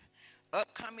 27th.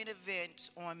 Upcoming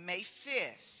events on May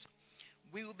 5th,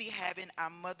 we will be having our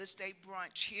Mother's Day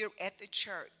brunch here at the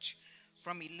church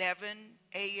from 11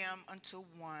 a.m. until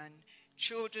 1.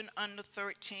 Children under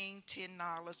 13,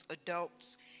 $10.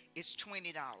 Adults is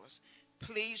 $20.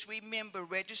 Please remember,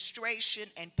 registration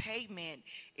and payment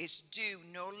is due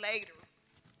no later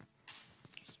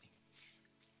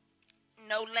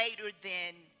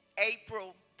than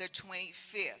April the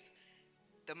 25th.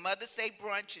 The Mother's Day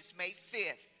brunch is May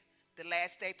 5th. The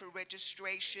last day for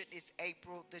registration is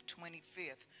April the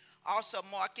 25th. Also,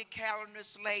 mark your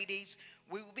calendars, ladies.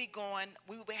 We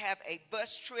will have a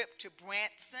bus trip to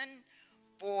Branson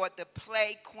for the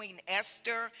play Queen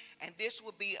Esther, and this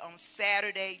will be on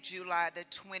Saturday, July the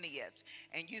 20th.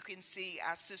 And you can see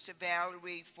our Sister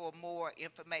Valerie for more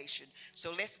information.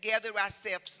 So let's gather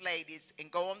ourselves, ladies,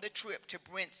 and go on the trip to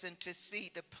Branson to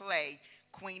see the play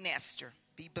Queen Esther.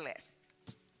 Be blessed.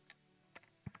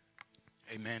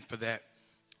 Amen for that.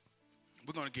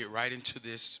 We're going to get right into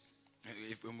this.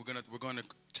 We're going to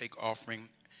take offering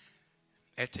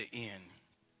at the end.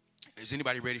 Is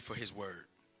anybody ready for his word?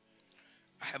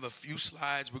 I have a few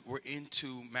slides. We're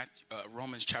into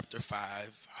Romans chapter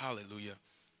 5. Hallelujah.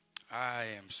 I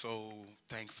am so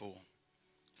thankful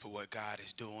for what God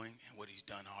is doing and what he's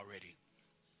done already.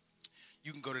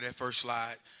 You can go to that first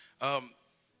slide.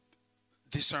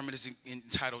 This sermon is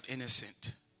entitled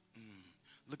Innocent.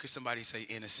 Look at somebody and say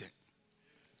innocent.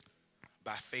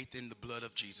 By faith in the blood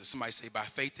of Jesus. Somebody say by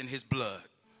faith in his blood.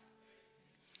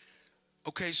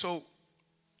 Okay, so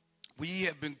we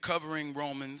have been covering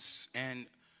Romans, and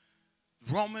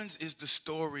Romans is the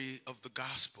story of the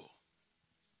gospel.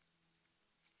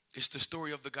 It's the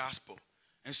story of the gospel.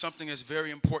 And something that's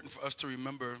very important for us to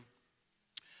remember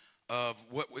of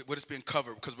what has been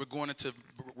covered, because we're going into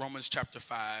Romans chapter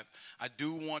 5. I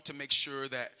do want to make sure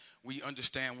that we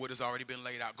understand what has already been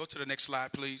laid out. Go to the next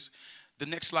slide, please. The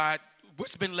next slide,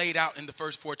 what's been laid out in the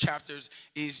first 4 chapters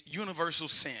is universal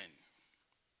sin.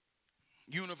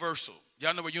 Universal.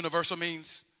 Y'all know what universal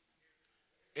means?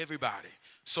 Everybody.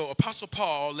 So Apostle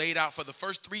Paul laid out for the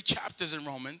first 3 chapters in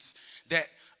Romans that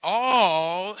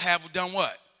all have done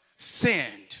what?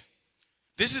 Sinned.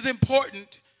 This is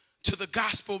important to the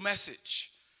gospel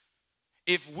message.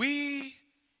 If we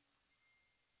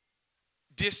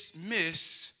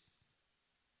dismiss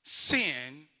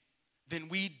sin, then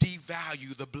we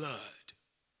devalue the blood.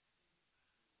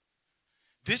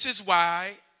 This is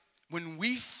why when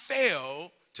we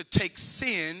fail to take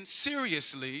sin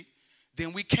seriously,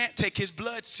 then we can't take his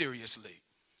blood seriously.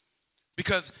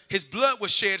 Because his blood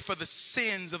was shed for the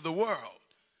sins of the world.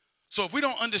 So if we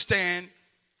don't understand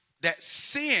that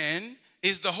sin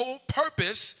is the whole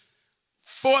purpose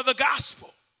for the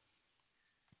gospel.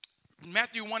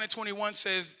 Matthew 1:21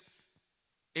 says,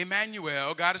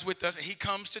 Emmanuel, God is with us, and he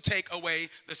comes to take away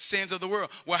the sins of the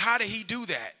world. Well, how did he do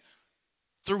that?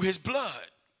 Through his blood.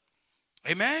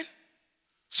 Amen?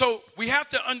 So we have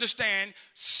to understand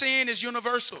sin is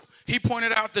universal. He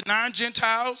pointed out the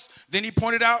non-Gentiles, then he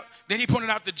pointed out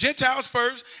the Gentiles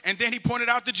first, and then he pointed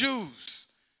out the Jews.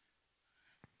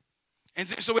 And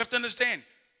so we have to understand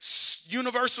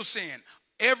universal sin.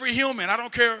 Every human, I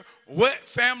don't care what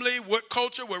family, what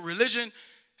culture, what religion,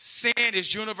 sin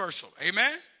is universal.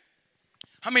 Amen?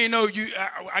 How many know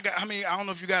I don't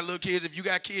know if you got little kids. If you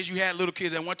got kids, you had little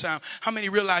kids at one time. How many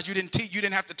realize you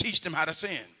didn't have to teach them how to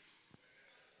sin?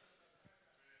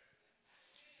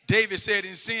 David said,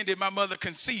 in sin did my mother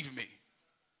conceive me.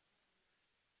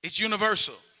 It's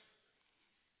universal.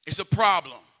 It's a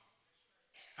problem.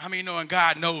 How many know, and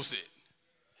God knows it?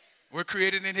 We're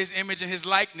created in his image and his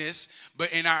likeness,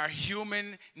 but in our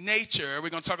human nature, we're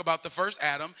going to talk about the first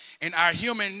Adam. In our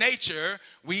human nature,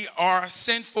 we are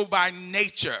sinful by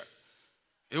nature.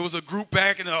 It was a group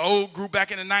back in the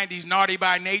 90s, naughty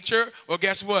by nature. Well,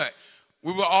 guess what?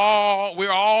 we're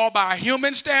all by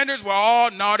human standards, we're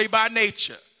all naughty by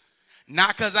nature.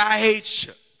 Not because I hate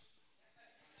you.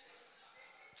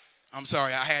 I'm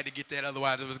sorry, I had to get that,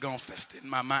 otherwise it was going to fester in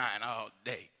my mind all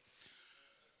day.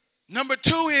 Number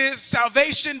 2 is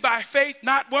salvation by faith,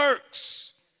 not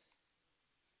works.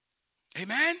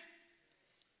 Amen?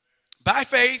 By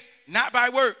faith, not by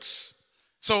works.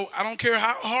 So I don't care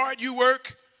how hard you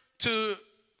work to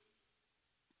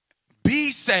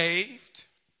be saved,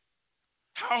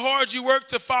 how hard you work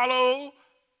to follow,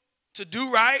 to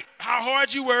do right, how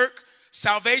hard you work,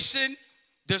 salvation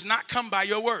does not come by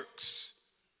your works,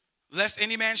 lest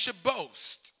any man should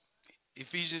boast.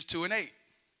 Ephesians 2:8.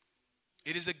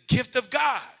 It is a gift of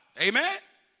God. Amen?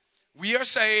 We are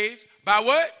saved by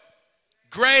what?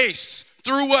 Grace.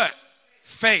 Through what?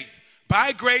 Faith.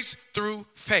 By grace through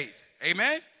faith.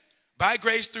 Amen? By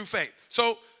grace through faith.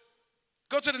 So,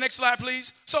 go to the next slide,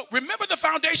 please. So, remember the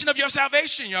foundation of your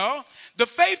salvation, y'all. The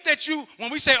faith that you,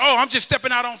 when we say, oh, I'm just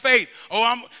stepping out on faith.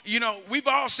 Oh, we've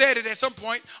all said it at some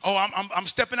point. Oh, I'm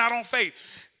stepping out on faith.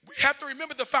 We have to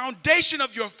remember the foundation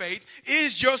of your faith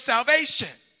is your salvation.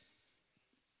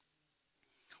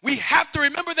 We have to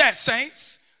remember that,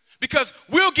 saints, because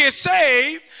we'll get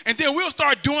saved and then we'll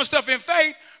start doing stuff in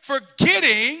faith,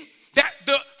 forgetting that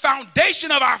the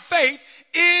foundation of our faith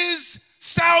is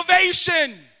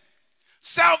salvation.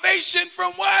 Salvation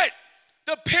from what?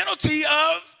 The penalty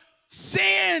of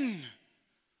sin.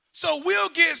 So we'll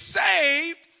get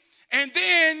saved and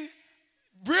then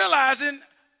realizing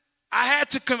I had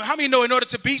to, how many know in order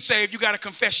to be saved, you got to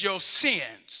confess your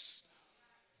sins?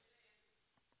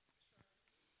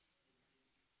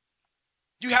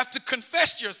 You have to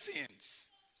confess your sins.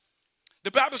 The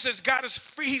Bible says God is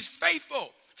free. He's faithful.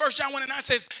 1 John 1:9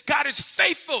 says God is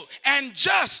faithful and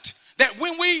just, that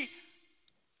when we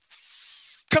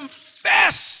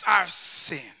confess our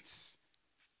sins,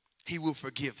 he will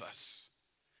forgive us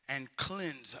and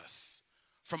cleanse us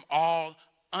from all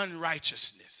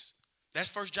unrighteousness. That's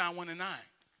 1 John 1:9.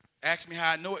 Ask me how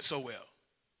I know it so well.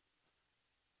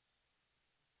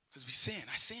 Because we sin.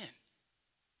 I sin.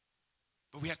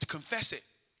 But we have to confess it.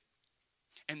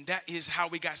 And that is how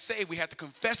we got saved. We have to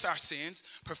confess our sins,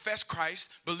 profess Christ,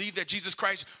 believe that Jesus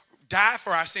Christ died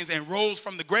for our sins and rose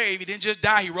from the grave. He didn't just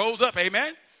die, he rose up.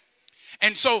 Amen?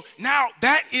 And so now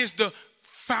that is the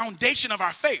foundation of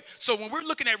our faith. So when we're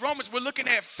looking at Romans, we're looking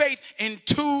at faith in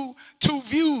two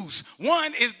views.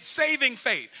 One is saving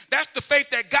faith. That's the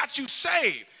faith that got you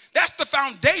saved. That's the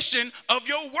foundation of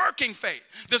your working faith.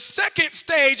 The second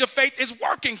stage of faith is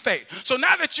working faith. So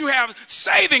now that you have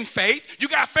saving faith, you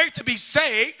got faith to be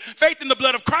saved, faith in the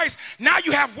blood of Christ, now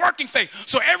you have working faith.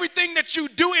 So everything that you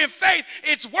do in faith,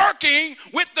 it's working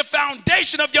with the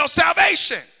foundation of your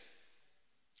salvation.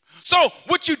 So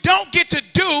what you don't get to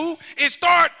do is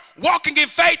start walking in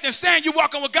faith and saying you're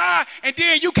walking with God, and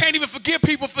then you can't even forgive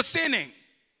people for sinning.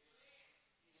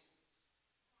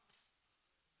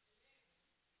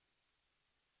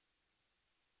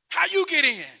 How you get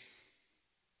in?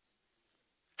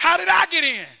 How did I get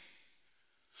in?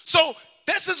 So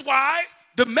this is why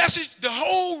the message, the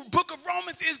whole book of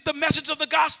Romans is the message of the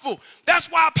gospel. That's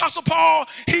why Apostle Paul,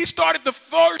 he started the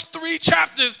first 3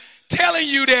 chapters telling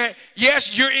you that,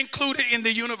 yes, you're included in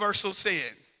the universal sin.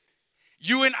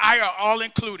 You and I are all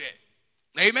included.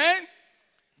 Amen?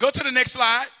 Go to the next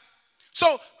slide.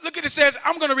 So look at it. It says,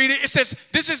 I'm going to read it. It says,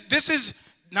 this is,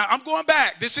 now I'm going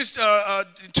back. This is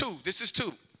 2. This is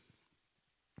 2.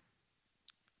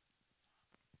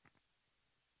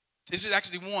 This is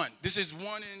actually 1. This is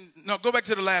 1 in, no, go back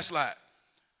to the last slide.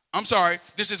 I'm sorry.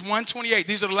 This is 1:28.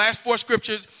 These are the last 4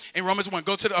 scriptures in Romans 1.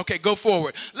 Go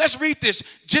forward. Let's read this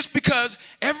just because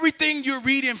everything you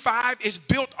read in 5 is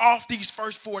built off these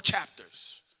first 4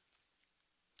 chapters.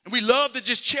 And we love to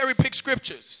just cherry pick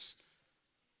scriptures.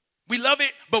 We love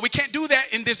it, but we can't do that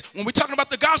in this. When we're talking about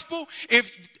the gospel,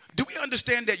 do we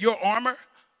understand that your armor,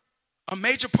 a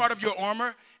major part of your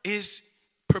armor is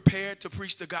prepared to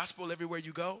preach the gospel everywhere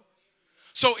you go?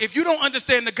 So if you don't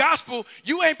understand the gospel,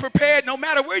 you ain't prepared no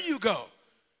matter where you go.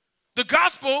 The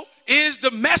gospel is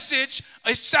the message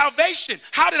of salvation.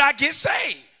 How did I get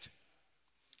saved?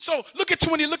 So look at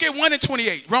 1 and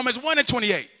 28. Romans 1 and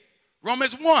 28.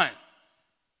 Romans 1.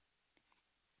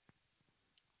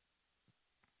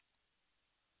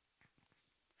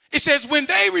 It says, when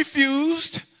they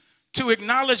refused to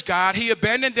acknowledge God, he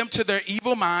abandoned them to their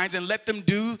evil minds and let them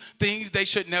do things they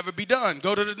should never be done.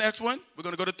 Go to the next one. We're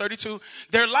going to go to 32.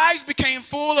 Their lives became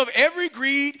full of every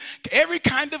greed, every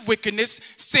kind of wickedness,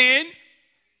 sin,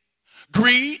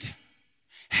 greed,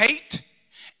 hate,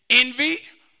 envy,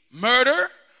 murder,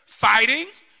 fighting,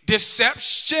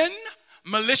 deception,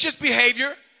 malicious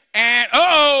behavior, and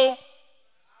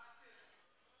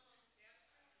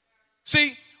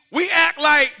See, we act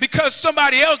like because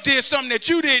somebody else did something that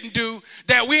you didn't do,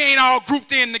 that we ain't all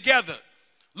grouped in together.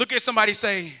 Look at somebody,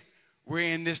 say,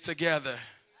 we're in this together.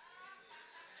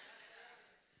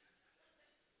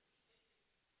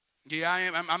 Yeah, I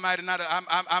am. I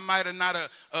might have not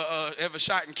ever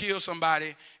shot and killed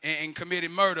somebody and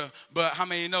committed murder, but how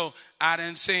many know I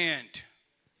done sinned?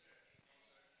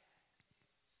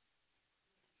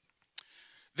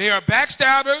 They are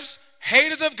backstabbers,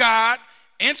 haters of God,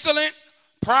 insolent,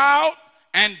 proud,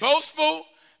 and boastful,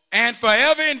 and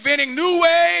forever inventing new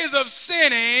ways of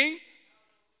sinning,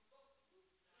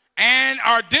 and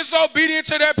are disobedient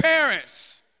to their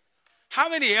parents. How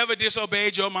many ever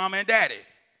disobeyed your mama and daddy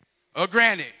or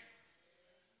granny?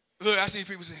 Look, I see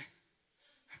people say,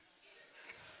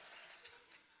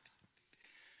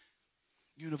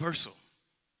 universal.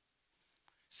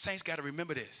 Saints got to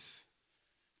remember this,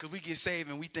 because we get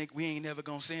saved and we think we ain't never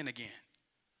going to sin again.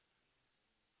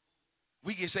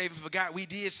 We get saved and forgot we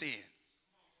did sin.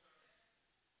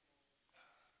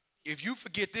 If you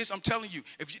forget this, I'm telling you,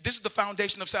 this is the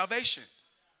foundation of salvation.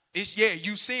 It's, yeah,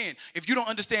 you sin. If you don't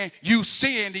understand you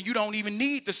sin, then you don't even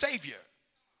need the Savior.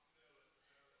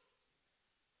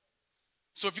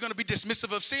 So if you're going to be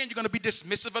dismissive of sin, you're going to be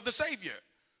dismissive of the Savior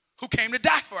who came to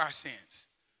die for our sins.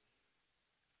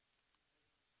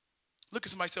 Look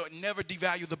at somebody say, never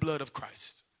devalue the blood of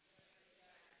Christ.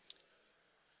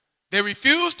 They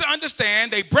refuse to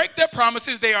understand. They break their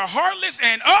promises. They are heartless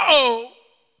and ouch.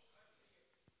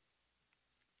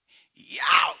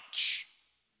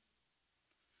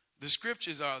 The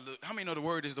scriptures are, how many know the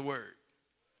word is the word?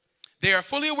 They are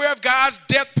fully aware of God's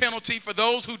death penalty for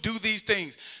those who do these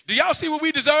things. Do y'all see what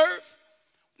we deserve?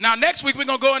 Now, next week, we're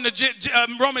going to go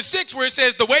into Romans 6, where it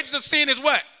says the wages of sin is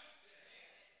what?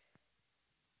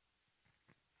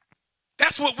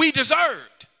 That's what we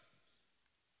deserved.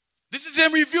 This is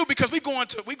in review because we're going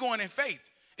in faith.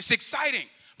 It's exciting.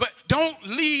 But don't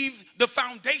leave the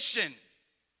foundation.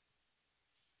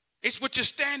 It's what you're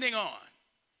standing on.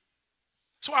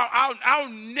 So I'll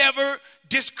never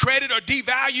discredit or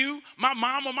devalue my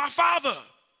mom or my father,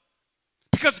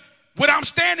 because what I'm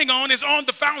standing on is on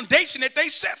the foundation that they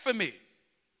set for me.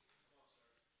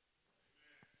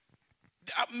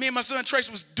 Me and my son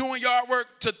Trace was doing yard work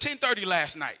till 10:30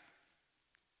 last night.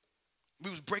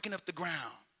 We was breaking up the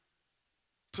ground,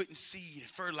 putting seed and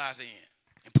fertilizer in,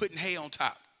 and putting hay on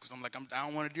top, because I'm like, I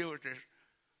don't want to deal with this.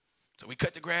 So we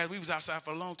cut the grass. We was outside for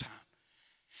a long time.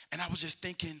 And I was just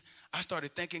thinking, I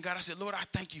started thanking God. I said, Lord, I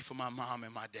thank you for my mom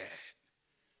and my dad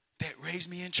that raised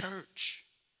me in church.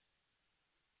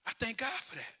 I thank God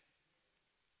for that.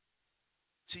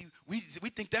 See, we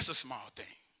think that's a small thing.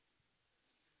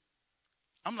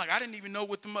 I'm like, I didn't even know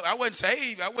what I wasn't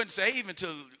saved. I wasn't saved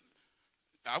until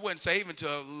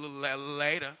a little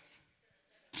later.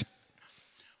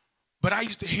 But I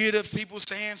used to hear the people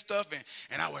saying stuff,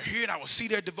 and I would hear it. I would see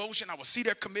their devotion. I would see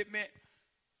their commitment.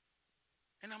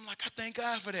 And I'm like, I thank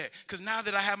God for that. Because now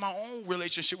that I have my own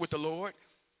relationship with the Lord,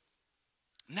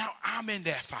 now I'm in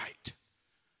that fight.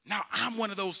 Now I'm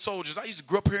one of those soldiers. I used to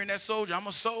grow up hearing that soldier. I'm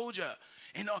a soldier.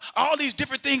 You know, all these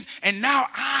different things. And now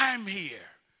I'm here.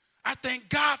 I thank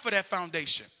God for that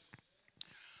foundation.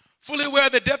 Fully aware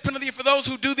of the death penalty for those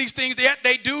who do these things,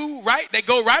 they do right. They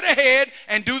go right ahead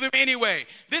and do them anyway.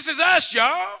 This is us,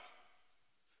 y'all.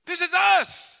 This is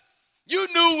us. You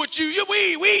knew what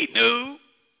we knew.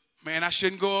 Man, I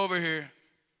shouldn't go over here.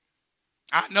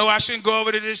 I know I shouldn't go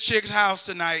over to this chick's house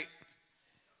tonight.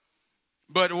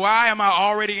 But why am I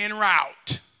already en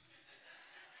route?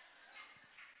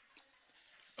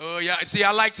 Oh, yeah. See, I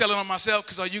like telling on myself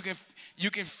because you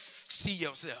can see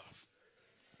yourself.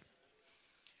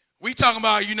 We talking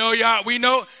about, y'all, we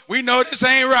know this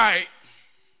ain't right.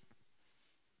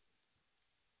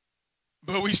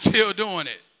 But we still doing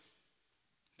it.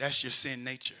 That's your sin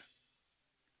nature.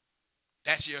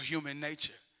 That's your human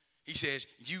nature. He says,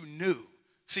 you knew.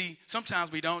 See,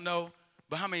 sometimes we don't know,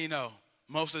 but how many know?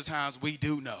 Most of the times we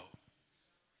do know.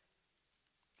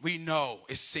 We know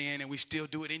it's sin and we still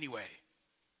do it anyway.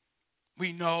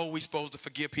 We know we're supposed to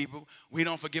forgive people. We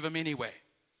don't forgive them anyway.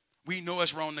 We know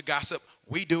it's wrong to gossip.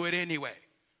 We do it anyway.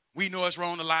 We know it's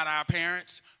wrong to lie to our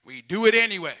parents. We do it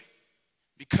anyway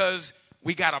because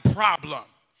we got a problem.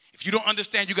 If you don't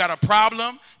understand you got a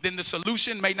problem, then the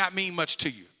solution may not mean much to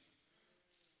you.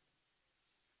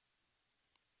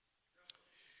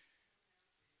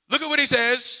 Look at what he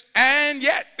says. And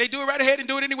yet, they do it right ahead and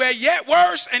do it anyway. Yet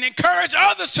worse, and encourage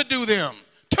others to do them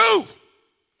too.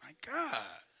 My God.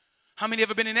 How many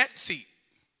ever been in that seat?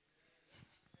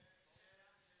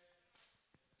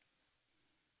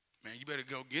 Man, you better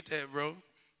go get that, bro.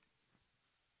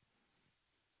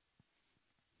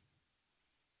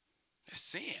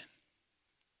 That's sin.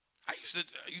 I used to,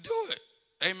 you do it.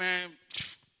 Hey, man,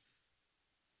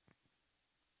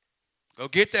 go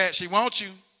get that. She wants you.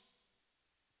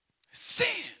 Sin.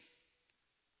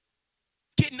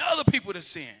 Getting other people to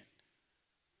sin.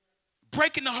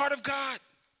 Breaking the heart of God.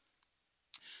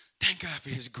 Thank God for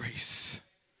his grace.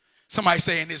 Somebody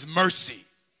saying his mercy.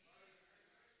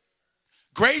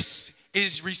 Grace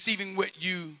is receiving what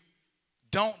you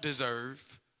don't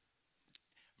deserve.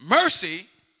 Mercy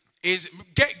is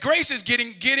grace is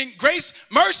getting grace.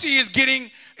 Mercy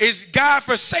is God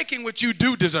forsaking what you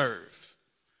do deserve.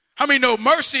 How many know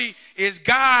mercy is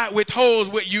God withholds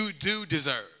what you do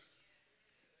deserve?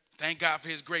 Thank God for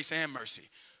his grace and mercy.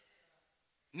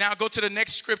 Now go to the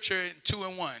next scripture,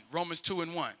 2:1, Romans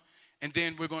 2:1, and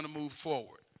then we're going to move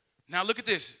forward. Now look at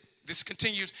this. This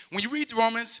continues. When you read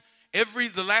Romans,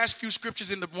 the last few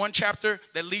scriptures in the one chapter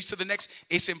that leads to the next,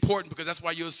 it's important because that's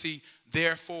why you'll see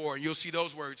therefore. You'll see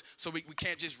those words. So we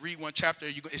can't just read one chapter.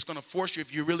 It's going to force you,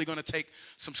 if you're really going to take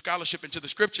some scholarship into the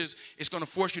scriptures, it's going to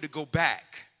force you to go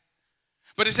back.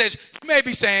 But it says, you may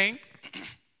be saying,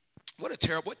 what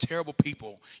terrible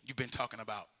people you've been talking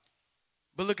about.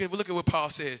 But look at what Paul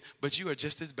says. But you are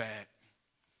just as bad,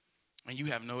 and you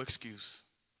have no excuse.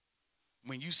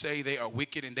 When you say they are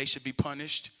wicked and they should be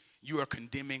punished, you are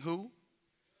condemning who?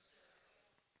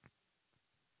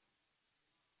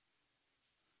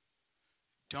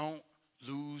 Don't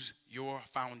lose your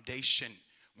foundation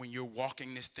when you're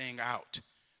walking this thing out.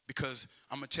 Because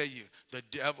I'm going to tell you, the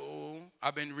devil,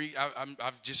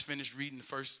 I've just finished reading the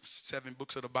first 7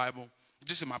 books of the Bible,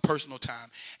 just in my personal time.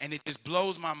 And it just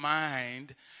blows my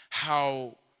mind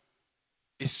how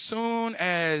as soon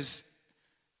as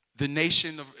the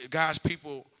nation of God's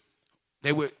people,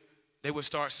 they would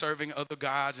start serving other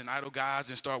gods and idol gods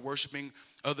and start worshiping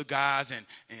other gods and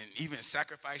even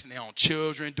sacrificing their own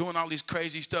children, doing all these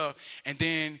crazy stuff. And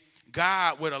then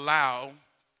God would allow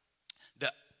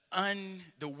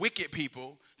the wicked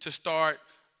people to start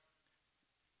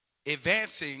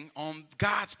advancing on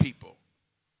God's people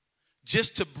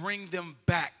just to bring them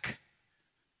back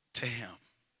to him.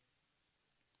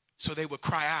 So they would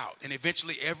cry out. And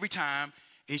eventually every time,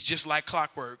 it's just like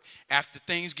clockwork. After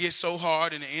things get so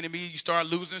hard and the enemy, you start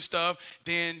losing stuff,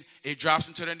 then it drops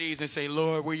them to their knees and say,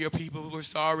 Lord, we're your people. We're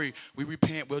sorry. We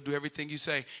repent. We'll do everything you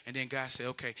say. And then God said,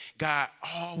 okay. God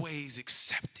always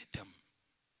accepted them.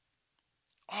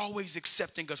 Always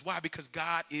accepting us. Why? Because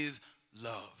God is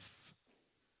love.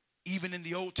 Even in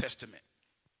the Old Testament,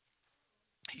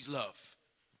 he's love.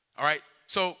 All right.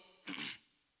 So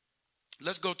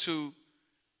let's go to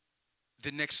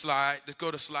the next slide. Let's go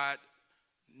to slide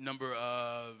number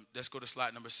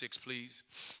 6, please.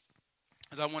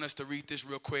 Because I want us to read this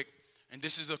real quick. And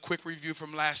this is a quick review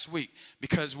from last week.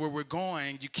 Because where we're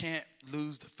going, you can't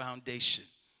lose the foundation.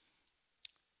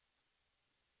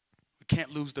 We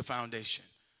can't lose the foundation.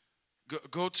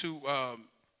 Go to,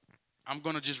 I'm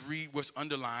going to just read what's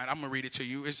underlined. I'm going to read it to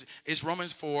you. It's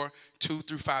Romans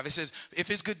 4:2-5. It says, if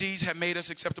his good deeds had made us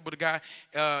acceptable to God,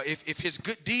 if his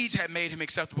good deeds had made him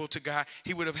acceptable to God,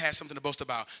 he would have had something to boast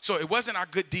about. So it wasn't our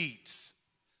good deeds.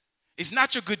 It's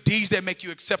not your good deeds that make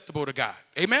you acceptable to God.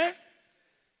 Amen?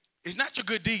 It's not your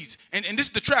good deeds. And this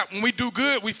is the trap. When we do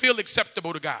good, we feel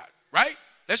acceptable to God, right?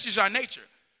 That's just our nature.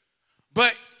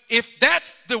 But if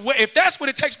that's what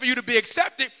it takes for you to be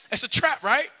accepted, it's a trap,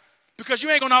 right? Because you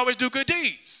ain't going to always do good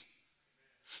deeds.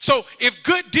 So if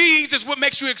good deeds is what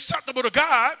makes you acceptable to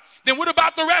God, then what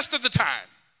about the rest of the time?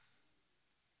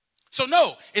 So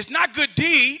no, it's not good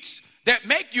deeds that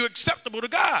make you acceptable to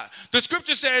God. The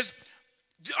scripture says,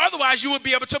 otherwise you would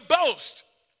be able to boast.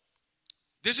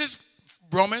 This is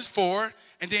Romans 4,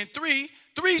 and then 3.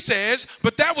 3 says,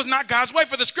 but that was not God's way.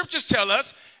 For the scriptures tell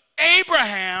us,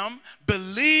 Abraham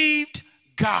believed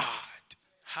God.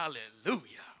 Hallelujah.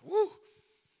 Woo.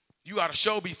 You ought to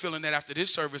sure be feeling that after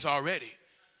this service already.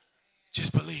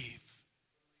 Just believe.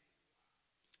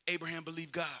 Abraham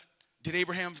believed God. Did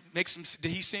Abraham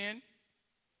did he sin?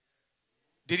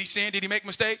 Did he sin? Did he make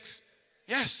mistakes?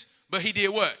 Yes. But he did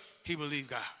what? He believed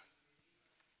God.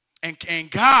 And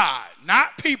God,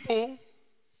 not people.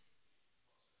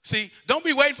 See, don't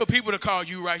be waiting for people to call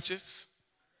you righteous.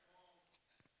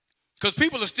 Because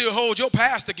people will still hold your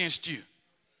past against you.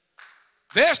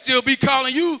 They'll still be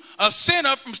calling you a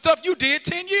sinner from stuff you did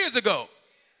 10 years ago.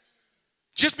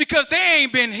 Just because they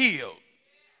ain't been healed.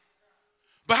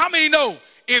 But how many know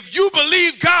if you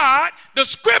believe God, the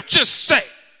scriptures say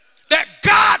that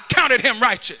God counted him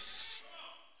righteous.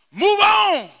 Move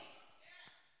on.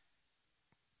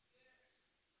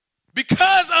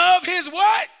 Because of his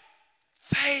what?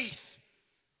 Faith.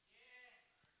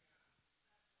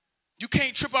 You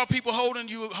can't trip out people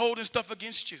holding stuff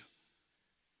against you.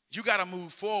 You got to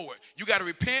move forward. You got to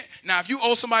repent. Now, if you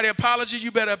owe somebody an apology,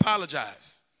 you better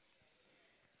apologize.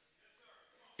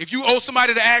 If you owe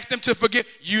somebody to ask them to forgive,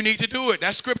 you need to do it.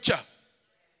 That's scripture.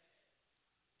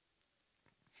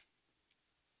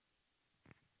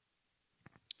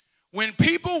 When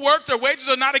people work, their wages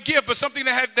are not a gift, but something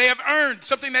that they have earned,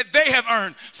 something that they have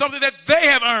earned, something that they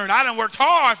have earned. I done worked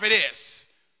hard for this.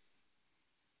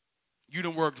 You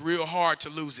done worked real hard to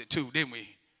lose it too, didn't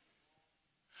we?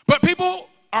 But people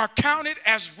are counted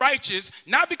as righteous,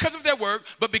 not because of their work,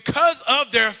 but because of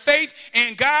their faith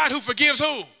in God who forgives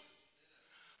who?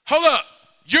 Hold up.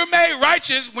 You're made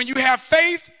righteous when you have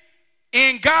faith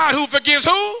in God who forgives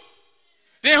who?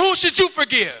 Then who should you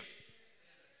forgive?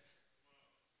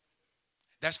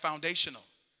 That's foundational.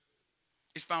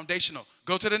 It's foundational.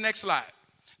 Go to the next slide.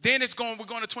 Then we're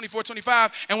going to 24,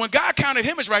 25. And when God counted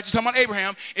him as righteous, talking about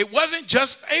Abraham, it wasn't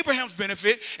just Abraham's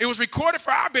benefit. It was recorded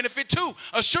for our benefit too,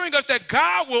 assuring us that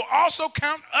God will also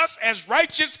count us as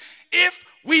righteous if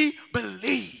we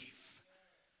believe.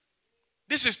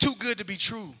 This is too good to be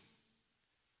true.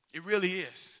 It really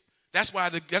is. That's why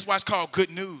it's called good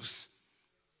news.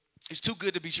 It's too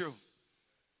good to be true.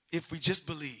 If we just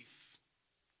believe.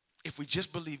 If we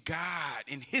just believe God,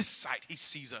 in his sight, he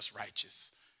sees us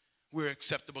righteous. We're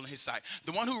acceptable in his sight.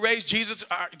 The one who raised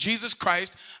Jesus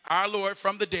Christ, our Lord,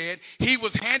 from the dead, he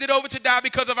was handed over to die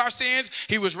because of our sins.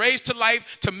 He was raised to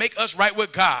life to make us right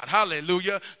with God.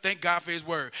 Hallelujah. Thank God for his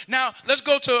word. Now, let's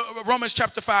go to Romans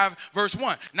chapter 5, verse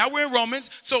 1. Now we're in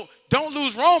Romans, so don't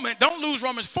lose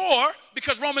Romans 4,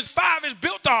 because Romans 5 is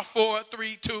built off 4,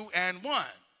 3, 2, and 1.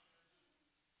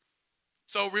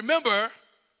 So remember,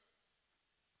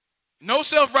 no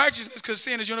self-righteousness because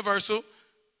sin is universal.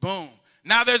 Boom.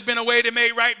 Now there's been a way to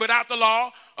make right without the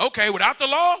law. Okay, without the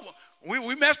law,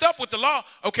 we messed up with the law.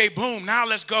 Okay, boom. Now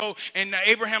let's go. And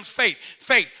Abraham's faith.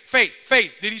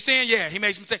 Did he sin? Yeah, he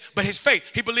made some mistakes. But his faith,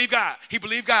 he believed God. He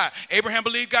believed God. Abraham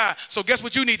believed God. So guess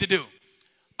what you need to do?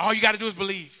 All you got to do is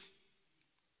believe.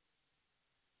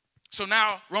 So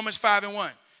now Romans 5 and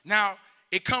 1. Now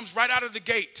it comes right out of the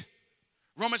gate.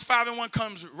 Romans 5 and 1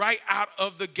 comes right out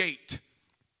of the gate.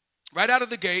 Right out of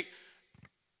the gate.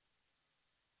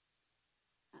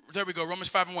 There we go, Romans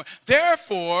 5 and 1.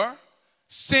 Therefore,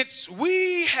 since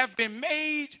we have been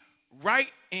made right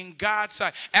in God's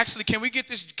sight. Actually, can we get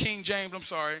this King James? I'm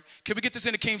sorry. Can we get this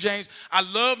in the King James? I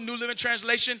love New Living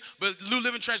Translation, but New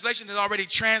Living Translation has already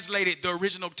translated the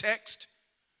original text,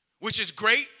 which is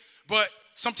great, but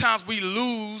sometimes we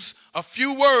lose a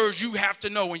few words you have to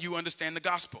know when you understand the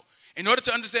gospel. In order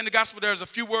to understand the gospel, there's a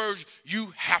few words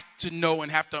you have to know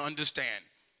and have to understand.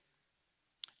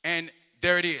 And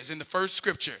there it is in the first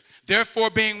scripture. Therefore,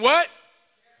 being what?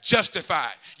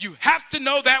 Justified. You have to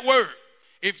know that word.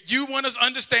 If you want to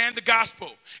understand the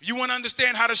gospel, if you want to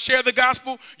understand how to share the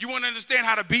gospel, you want to understand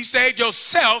how to be saved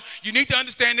yourself, you need to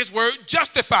understand this word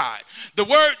justified. The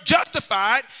word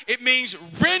justified, it means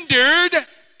rendered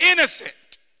innocent.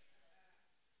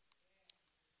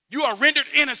 You are rendered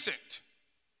innocent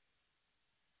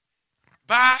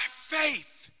by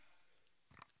faith.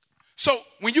 So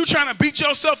when you're trying to beat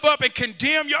yourself up and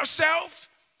condemn yourself,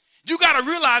 you got to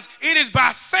realize it is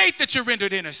by faith that you're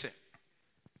rendered innocent.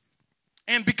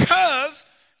 And because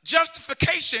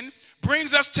justification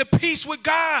brings us to peace with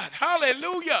God.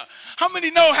 Hallelujah. How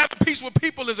many know having peace with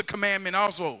people is a commandment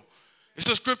also? It's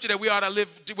a scripture that we ought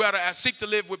to seek to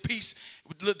live with peace,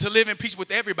 to live in peace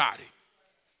with everybody.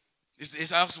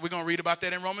 It's also, we're going to read about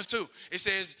that in Romans 2. It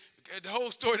says, the whole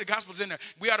story of the gospel is in there.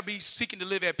 We ought to be seeking to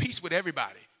live at peace with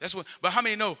everybody. But how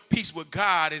many know peace with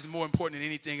God is more important than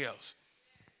anything else?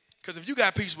 Because if you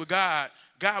got peace with God,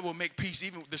 God will make peace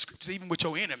even with the scriptures, even with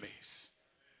your enemies.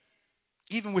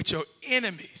 Even with your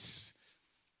enemies,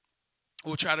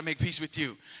 we'll try to make peace with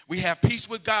you. We have peace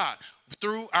with God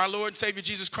through our Lord and Savior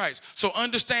Jesus Christ. So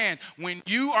understand, when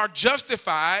you are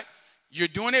justified, you're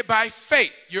doing it by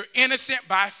faith. You're innocent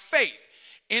by faith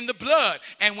in the blood.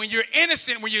 And when you're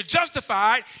innocent, when you're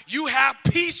justified, you have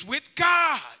peace with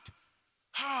God.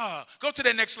 Go to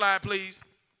the next slide, please.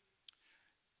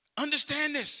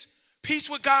 Understand this. Peace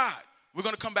with God. We're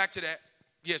going to come back to that.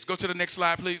 Yes, go to the next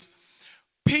slide, please.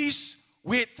 Peace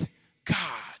with God.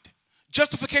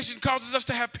 Justification causes us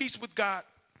to have peace with God.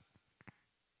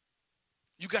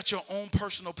 You got your own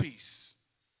personal peace.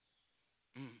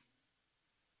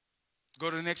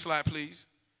 Go to the next slide, please.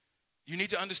 You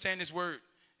need to understand this word.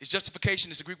 It's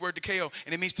justification. It's the Greek word dikeo,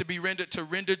 and it means to be rendered, to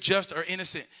render just or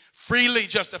innocent. Freely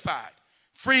justified.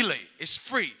 Freely. It's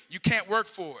free. You can't work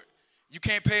for it. You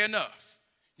can't pay enough.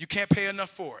 You can't pay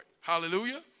enough for it.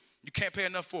 Hallelujah. You can't pay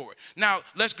enough for it. Now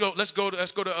let's go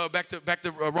to back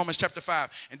to Romans chapter 5,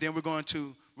 and then we're gonna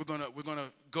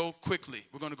go quickly.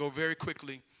 We're gonna go very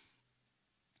quickly.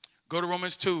 Go to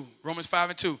Romans 5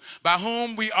 and 2. By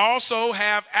whom we also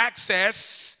have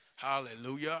access,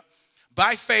 hallelujah,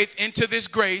 by faith into this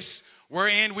grace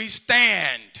wherein we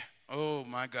stand. Oh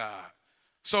my God.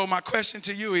 So my question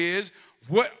to you is,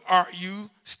 what are you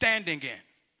standing in?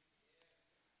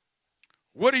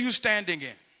 What are you standing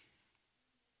in?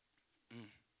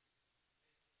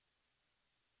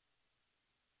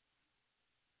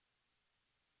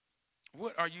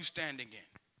 What are you standing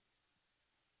in?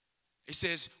 It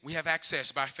says we have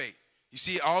access by faith. You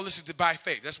see, all this is by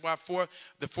faith. That's why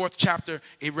the fourth chapter,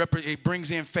 it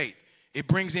brings in faith. It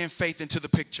brings in faith into the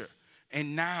picture.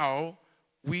 And now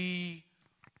we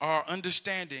are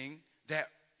understanding that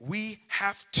we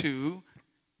have to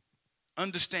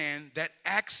understand that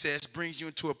access brings you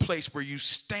into a place where you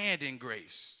stand in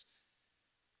grace.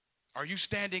 Are you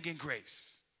standing in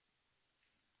grace?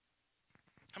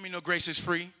 How many know grace is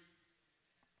free?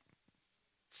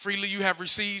 Freely you have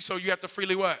received, so you have to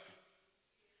freely what?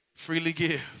 Freely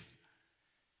give.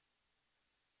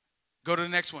 Go to the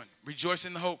next one. Rejoice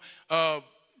in the hope.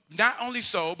 Not only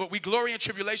so, but we glory in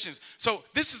tribulations. So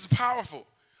this is powerful.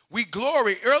 We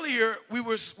glory. Earlier,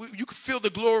 you could feel the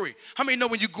glory. How many know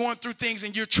when you're going through things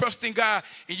and you're trusting God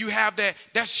and you have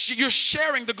you're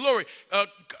sharing the glory?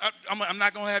 I'm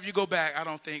not going to have you go back, I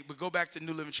don't think, but go back to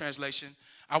New Living Translation.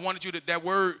 I wanted you to,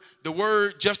 the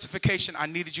word justification, I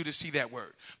needed you to see that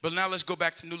word. But now let's go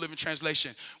back to New Living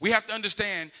Translation. We have to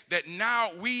understand that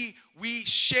now we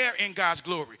share in God's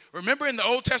glory. Remember in the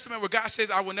Old Testament where God says,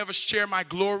 I will never share my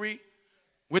glory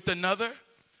with another?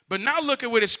 But now look at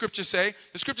what his scripture say.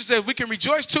 The scripture says we can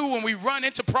rejoice too when we run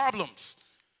into problems.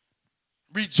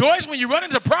 Rejoice when you run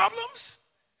into problems?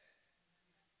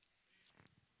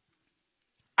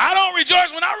 I don't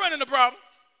rejoice when I run into problems.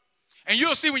 And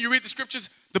you'll see when you read the scriptures,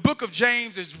 the book of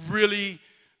James is really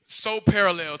so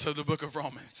parallel to the book of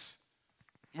Romans,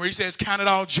 where he says, count it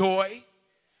all joy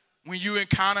when you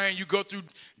encounter and you go through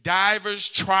diverse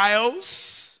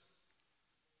trials.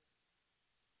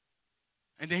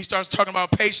 And then he starts talking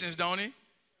about patience, don't he?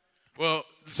 Well,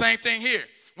 the same thing here.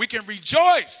 We can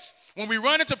rejoice when we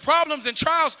run into problems and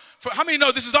trials. How many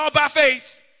know this is all by faith?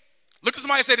 Look at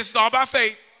somebody and say, this is all by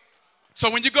faith. So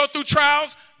when you go through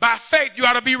trials, by faith, you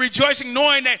ought to be rejoicing,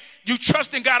 knowing that you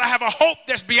trust in God. I have a hope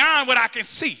that's beyond what I can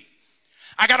see.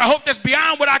 I got a hope that's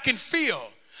beyond what I can feel.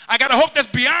 I got a hope that's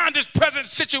beyond this present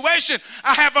situation.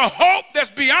 I have a hope that's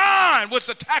beyond what's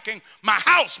attacking my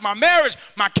house, my marriage,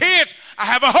 my kids. I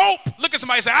have a hope. Look at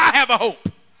somebody and say, I have a hope.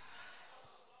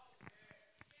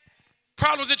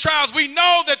 Problems and trials, we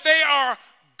know that they are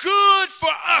good for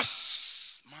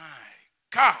us. My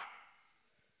God.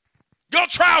 Your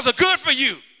trials are good for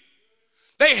you.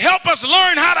 They help us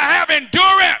learn how to have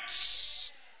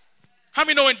endurance. How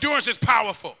many know endurance is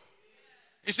powerful?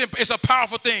 It's a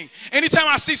powerful thing. Anytime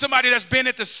I see somebody that's been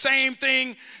at the same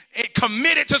thing,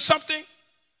 committed to something,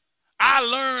 I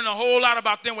learn a whole lot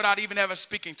about them without even ever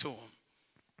speaking to them.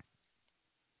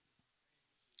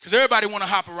 Because everybody want to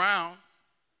hop around.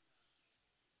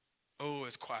 Oh,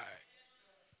 it's quiet.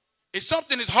 If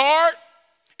something is hard,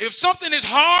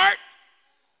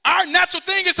 our natural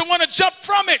thing is to want to jump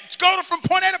from it. Go from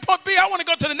point A to point B. I want to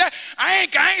go to the next. I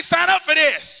ain't signed up for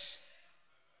this.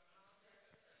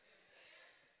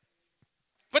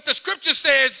 But the scripture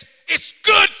says it's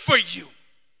good for you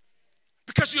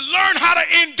because you learn how to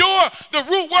endure. The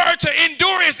root word to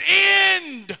endure is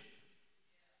end.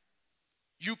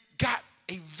 You got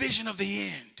a vision of the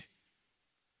end.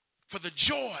 For the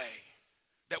joy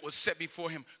that was set before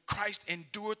him, Christ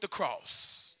endured the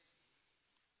cross.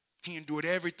 He endured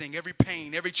everything, every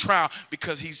pain, every trial,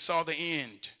 because he saw the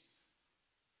end.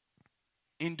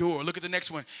 Endure. Look at the next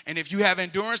one. And if you have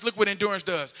endurance, look what endurance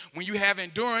does. When you have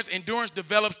endurance, endurance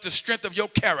develops the strength of your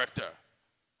character.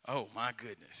 Oh, my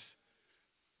goodness.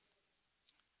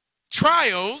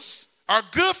 Trials are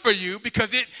good for you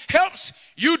because it helps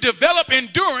you develop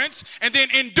endurance, and then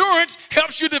endurance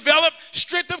helps you develop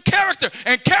strength of character.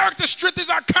 And character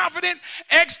strengthens our confident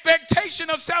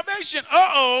expectation of salvation.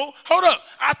 Uh-oh, hold up.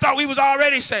 I thought we was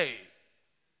already saved.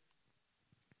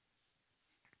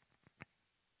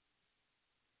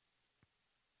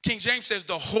 King James says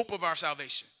the hope of our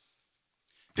salvation.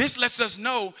 This lets us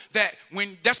know that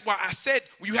that's why I said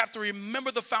you have to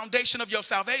remember the foundation of your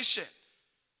salvation.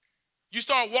 You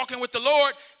start walking with the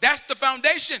Lord, that's the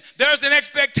foundation. There's an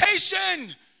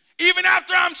expectation. Even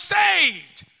after I'm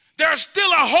saved, there's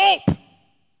still a hope.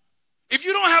 If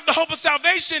you don't have the hope of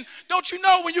salvation, don't you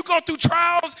know when you go through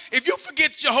trials, if you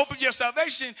forget your hope of your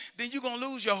salvation, then you're going to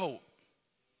lose your hope.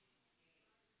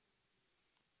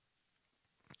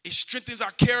 It strengthens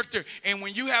our character. And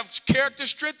when you have character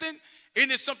strengthened,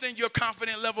 isn't it something your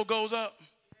confidence level goes up?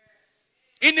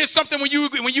 Isn't it something when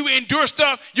you endure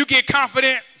stuff, you get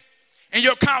confident? And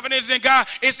your confidence in God,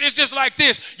 it's just like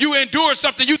this. You endured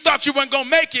something. You thought you weren't going to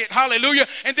make it. Hallelujah.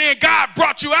 And then God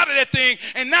brought you out of that thing.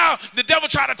 And now the devil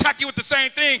tried to attack you with the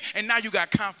same thing. And now you got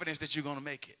confidence that you're going to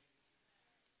make it.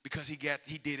 Because he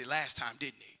did it last time,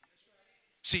 didn't he?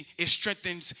 See, it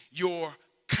strengthens your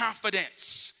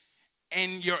confidence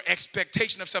and your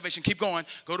expectation of salvation. Keep going.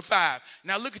 Go to 5.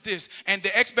 Now look at this. And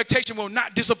the expectation will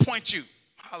not disappoint you.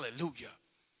 Hallelujah.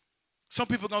 Some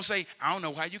people are going to say, I don't know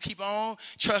why you keep on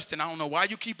trusting. I don't know why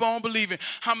you keep on believing.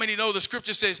 How many know the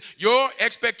scripture says, your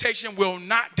expectation will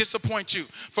not disappoint you?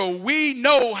 For we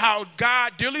know how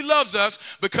God dearly loves us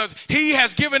because he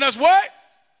has given us what?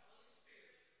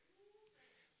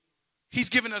 He's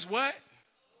given us what?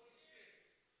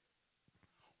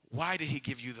 Why did he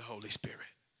give you the Holy Spirit?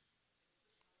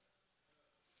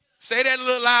 Say that a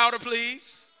little louder,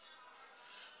 please.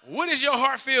 What is your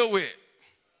heart filled with?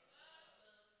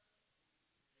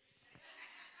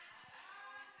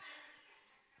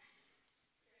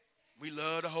 We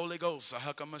love the Holy Ghost.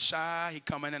 Ahakamasha, he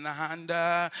coming in the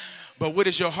Honda. But what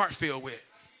is your heart filled with?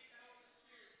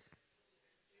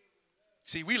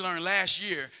 See, we learned last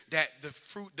year that the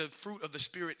fruit of the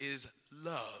Spirit is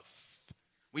love.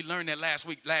 We learned that last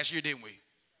year, didn't we?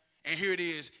 And here it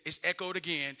is, it's echoed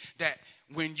again, that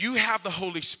when you have the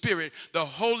Holy Spirit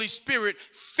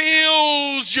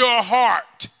fills your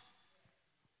heart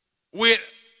with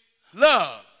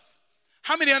love.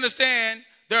 How many understand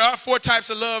there are 4 types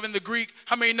of love in the Greek?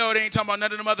 How many know they ain't talking about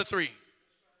none of them other 3?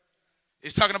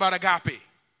 It's talking about agape.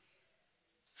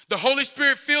 The Holy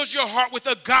Spirit fills your heart with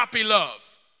agape love.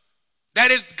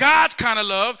 That is God's kind of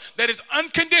love. That is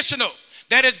unconditional.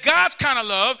 That is God's kind of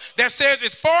love that says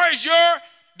as far as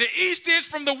the east is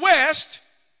from the west,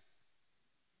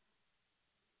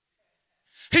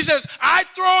 he says, I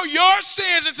throw your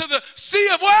sins into the sea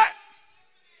of what?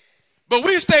 But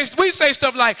we say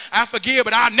stuff like, I forgive,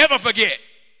 but I'll never forget.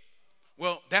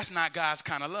 Well, that's not God's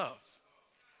kind of love.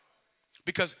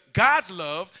 Because God's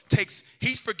love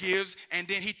he forgives, and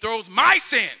then he throws my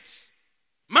sins,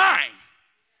 mine.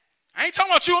 I ain't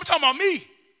talking about you, I'm talking about me.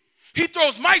 He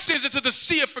throws my sins into the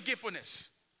sea of forgetfulness.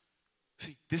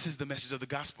 See, this is the message of the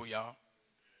gospel, y'all.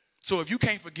 So if you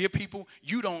can't forgive people,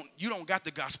 you don't got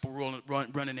the gospel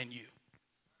running in you.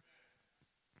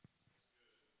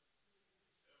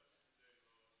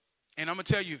 And I'm going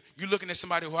to tell you, you're looking at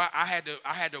somebody who I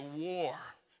had to war.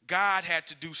 God had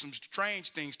to do some strange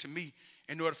things to me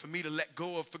in order for me to let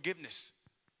go of forgiveness,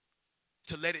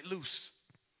 to let it loose.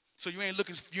 So you ain't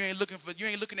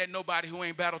looking at nobody who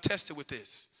ain't battle tested with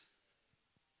this.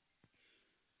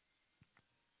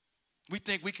 We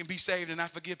think we can be saved and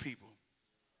not forgive people.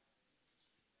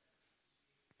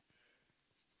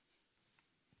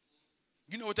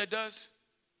 You know what that does?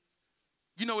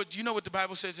 You know what the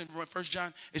Bible says in 1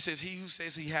 John? It says, he who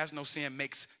says he has no sin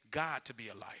makes God to be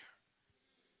a liar.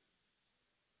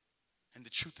 And the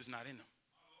truth is not in him.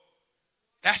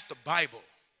 That's the Bible.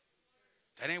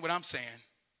 That ain't what I'm saying.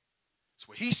 It's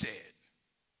what he said.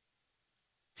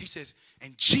 He says,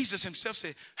 and Jesus himself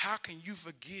said, how can you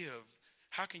forgive?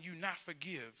 How can you not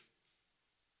forgive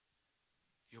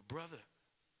your brother?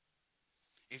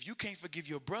 If you can't forgive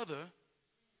your brother,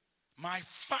 my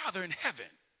Father in heaven.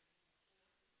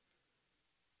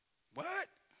 What?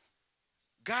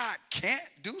 God can't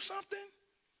do something?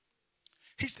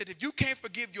 He said, if you can't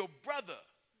forgive your brother,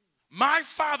 my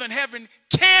Father in heaven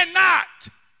cannot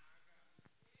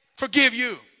forgive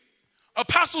you.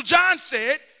 Apostle John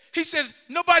said, he says,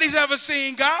 nobody's ever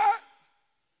seen God.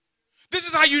 This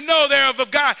is how you know they're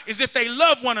of God, is if they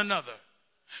love one another.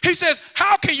 He says,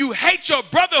 how can you hate your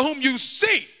brother whom you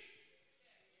see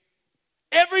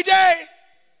every day,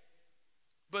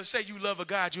 but say you love a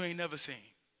God you ain't never seen?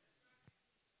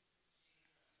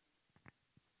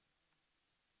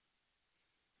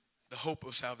 The hope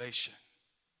of salvation.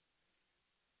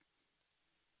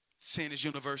 Sin is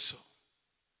universal.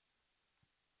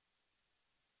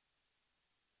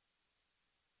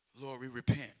 Lord, we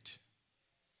repent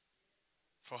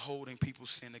for holding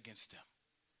people's sin against them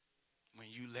when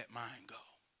you let mine go.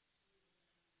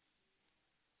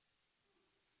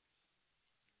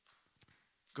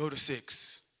 Go to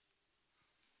 6.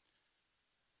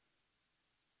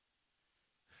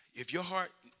 If your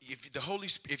heart, if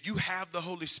you have the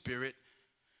Holy Spirit,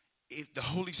 if the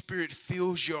Holy Spirit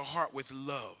fills your heart with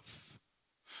love.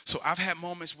 So I've had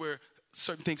moments where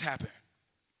certain things happen,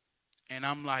 and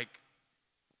I'm like,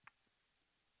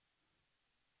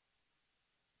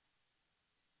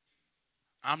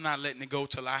 I'm not letting it go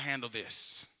till I handle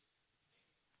this.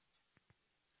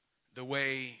 the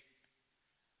way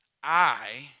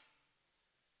I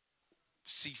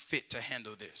see fit to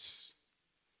handle this.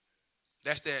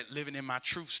 That's that living in my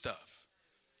truth stuff.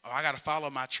 Oh, I got to follow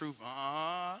my truth.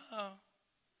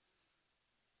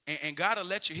 And God will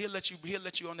let you. He'll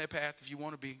let you on that path if you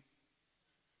want to be.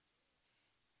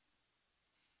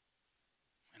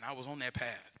 And I was on that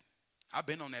path. I've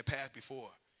been on that path before.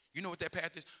 You know what that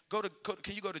path is?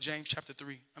 Can you go to James chapter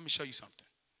 3? Let me show you something.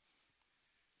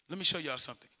 Let me show y'all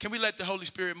something. Can we let the Holy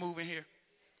Spirit move in here?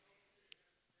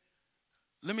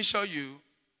 Let me show you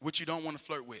what you don't want to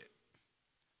flirt with.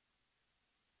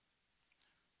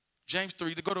 James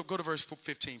 3, go to verse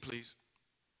 15, please.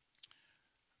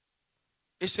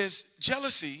 It says,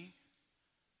 jealousy,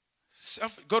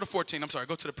 go to 14, I'm sorry,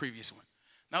 go to the previous one.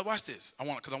 Now watch this,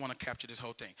 because I want to capture this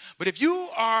whole thing. But if you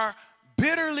are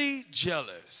bitterly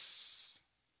jealous,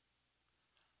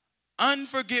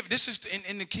 unforgiving, this is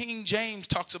in the King James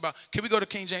talks about, can we go to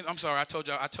King James? I'm sorry, I told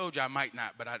you I might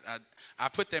not, but I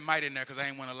put that might in there because I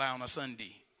ain't want to lie on a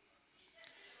Sunday.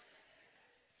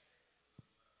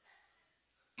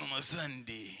 On a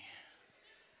Sunday.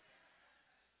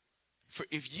 For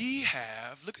if ye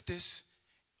have, look at this,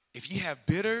 if ye have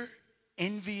bitter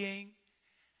envying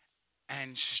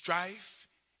and strife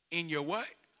in your what?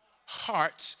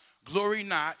 Hearts, glory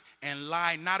not and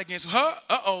lie not against her.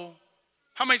 How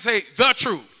many say the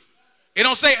truth? It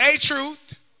don't say a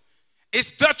truth.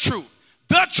 It's the truth.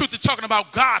 The truth is talking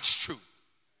about God's truth.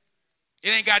 It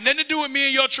ain't got nothing to do with me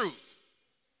and your truth.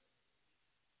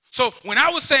 So when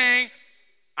I was saying,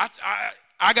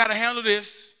 I got to handle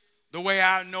this the way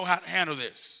I know how to handle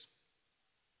this.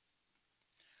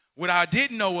 What I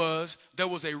didn't know was there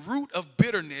was a root of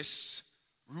bitterness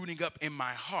rooting up in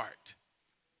my heart.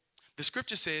 The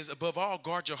scripture says, above all,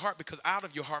 guard your heart, because out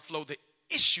of your heart flow the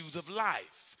issues of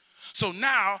life. So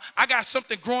now I got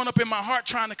something growing up in my heart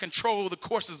trying to control the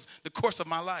course of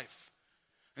my life.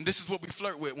 And this is what we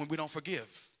flirt with when we don't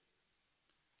forgive.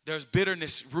 There's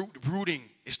bitterness rooting.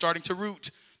 It's starting to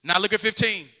root. Now look at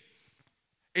 15.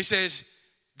 It says,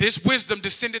 this wisdom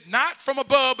descendeth not from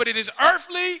above, but it is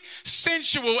earthly,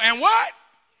 sensual, and what?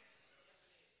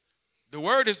 The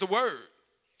word is the word.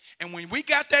 And when we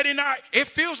got that in it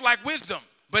feels like wisdom,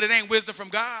 but it ain't wisdom from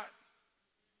God.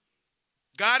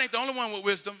 God ain't the only one with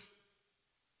wisdom.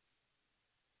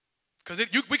 Because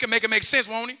we can make it make sense,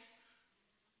 won't he?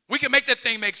 We can make that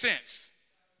thing make sense.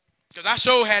 Because I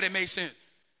sure had it make sense.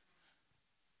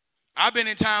 I've been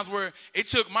in times where it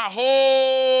took my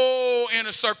whole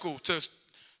inner circle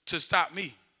to stop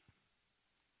me.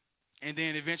 And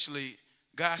then eventually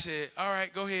God said, all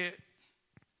right, go ahead.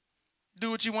 Do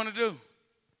what you want to do.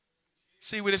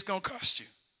 See what it's going to cost you.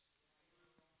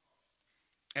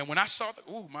 And when I saw that,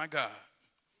 oh my God,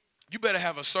 you better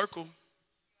have a circle.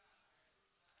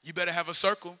 You better have a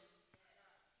circle.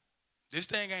 This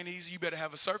thing ain't easy. You better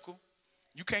have a circle.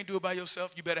 You can't do it by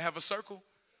yourself. You better have a circle.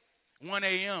 1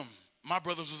 a.m., my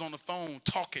brothers was on the phone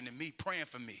talking to me, praying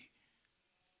for me.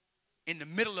 In the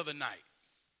middle of the night.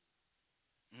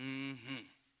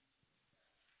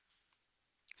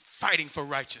 Fighting for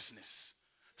righteousness.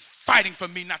 Fighting for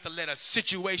me not to let a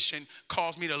situation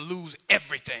cause me to lose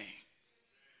everything.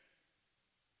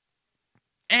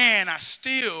 And I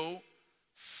still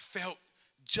felt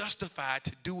justified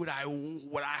to do what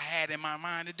I had in my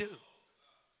mind to do.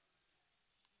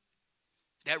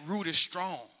 That root is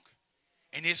strong.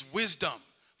 And it's wisdom,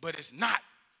 but it's not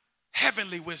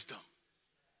heavenly wisdom.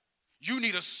 You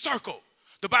need a circle.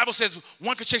 The Bible says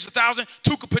one could chase 1,000,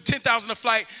 two could put 10,000 to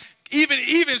flight.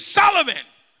 Even Solomon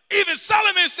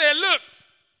said, look,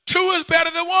 2 is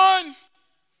better than 1.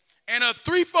 And a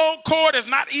threefold cord is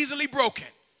not easily broken.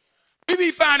 We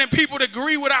be finding people to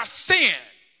agree with our sin.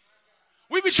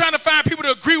 We be trying to find people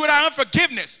to agree with our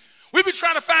unforgiveness. We be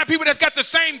trying to find people that's got the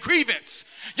same grievance.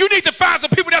 You need to find some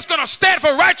people that's going to stand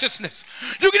for righteousness.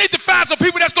 You need to find some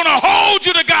people that's going to hold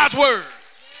you to God's word.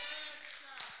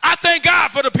 I thank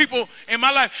God for the people in my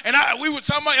life. And we were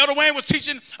talking about, Elder Wayne was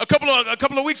teaching a couple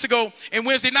of weeks ago in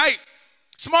Wednesday night,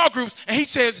 small groups, and he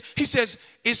says,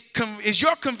 is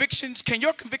your convictions, can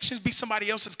your convictions be somebody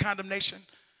else's condemnation?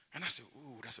 And I said,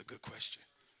 ooh, that's a good question.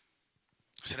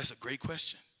 I said, that's a great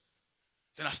question.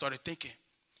 Then I started thinking,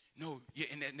 no, yeah,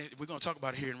 and we're going to talk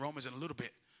about it here in Romans in a little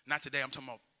bit. Not today, I'm talking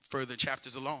about further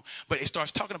chapters along. But it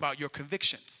starts talking about your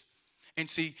convictions. And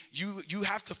see, you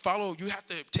have to follow, you have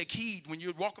to take heed. When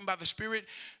you're walking by the Spirit,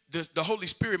 the Holy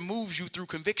Spirit moves you through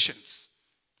convictions.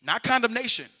 Not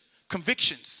condemnation,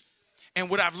 convictions. And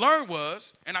what I've learned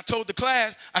was, and I told the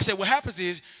class, I said, what happens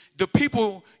is the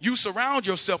people you surround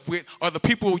yourself with are the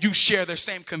people you share their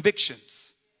same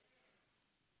convictions.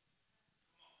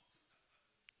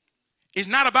 It's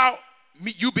not about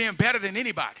you being better than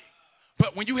anybody.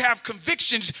 But when you have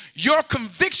convictions, your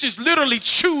convictions literally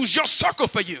choose your circle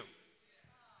for you.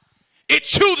 It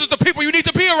chooses the people you need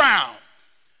to be around.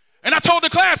 And I told the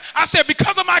class, I said,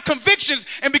 because of my convictions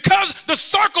and because the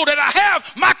circle that I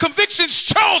have, my convictions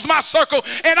chose my circle.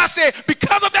 And I said,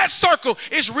 because of that circle,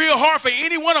 it's real hard for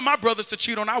any one of my brothers to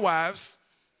cheat on our wives.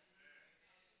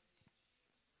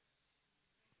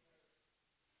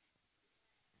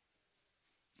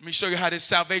 Let me show you how this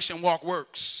salvation walk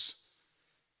works.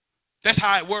 That's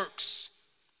how it works.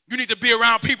 You need to be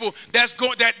around people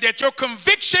that your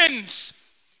convictions,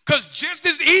 because just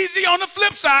as easy on the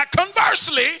flip side,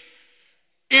 conversely,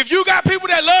 if you got people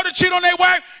that love to cheat on their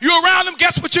wife, you're around them,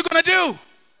 guess what you're going to do?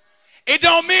 It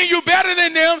don't mean you're better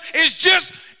than them. It's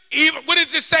just, what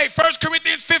does it say? 1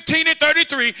 Corinthians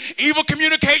 15:33, evil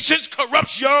communications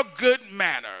corrupts your good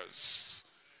manners.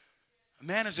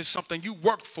 Manners is something you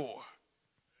worked for.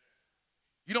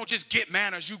 You don't just get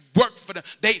manners, you work for them.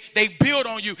 They build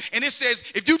on you. And it says,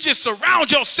 if you just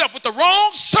surround yourself with the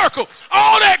wrong circle,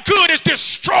 all that good is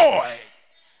destroyed.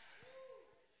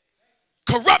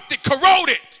 Corrupted,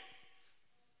 corroded.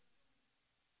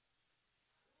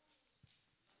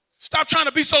 Stop trying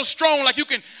to be so strong like you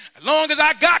can, as long as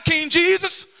I got King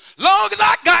Jesus,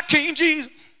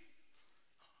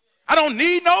 I don't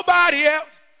need nobody else.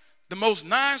 The most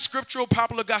non-scriptural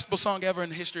popular gospel song ever in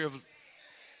the history of.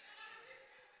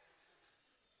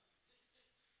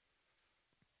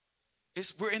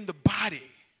 We're in the body.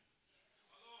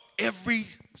 Every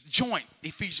joint,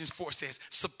 Ephesians 4 says,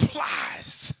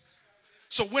 supplies.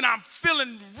 So when I'm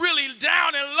feeling really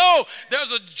down and low,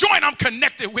 there's a joint I'm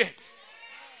connected with.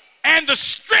 And the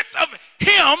strength of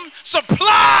him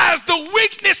supplies the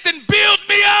weakness and builds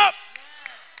me up.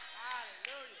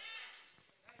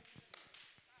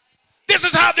 This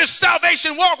is how this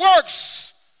salvation walk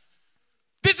works.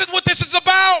 This is what this is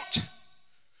about.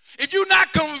 If you're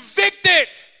not convicted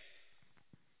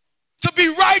to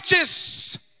be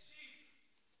righteous,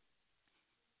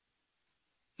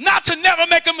 not to never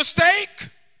make a mistake,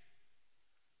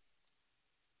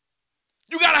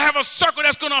 you got to have a circle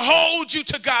that's going to hold you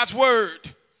to God's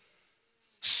word.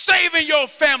 Saving your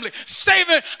family.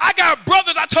 I got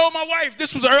brothers. I told my wife,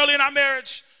 this was early in our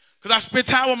marriage, because I spent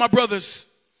time with my brothers.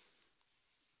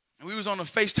 And we was on a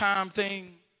FaceTime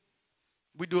thing.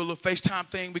 We do a little FaceTime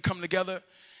thing. We come together,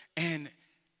 and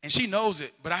she knows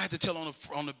it, but I had to tell her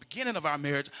on the beginning of our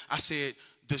marriage, I said,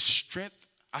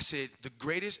 the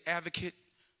greatest advocate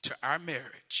to our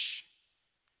marriage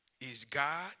is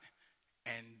God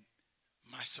and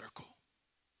my circle.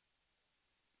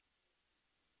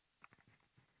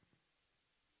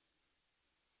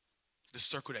 The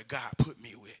circle that God put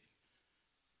me with.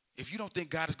 If you don't think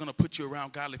God is going to put you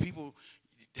around godly people,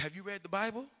 have you read the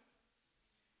Bible?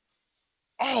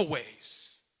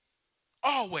 Always.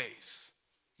 Always.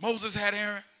 Moses had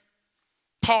Aaron.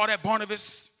 Paul had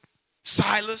Barnabas.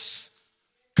 Silas.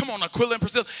 Come on, Aquila and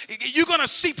Priscilla. You're going to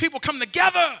see people come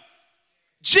together.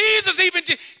 Jesus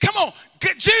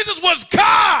Jesus was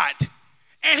God,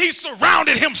 and he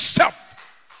surrounded himself.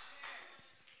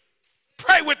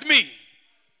 Pray with me.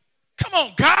 Come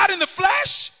on, God in the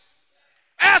flesh,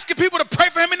 asking people to pray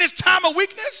for him in this time of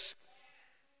weakness.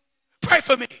 Pray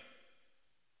for me.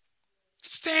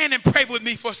 Stand and pray with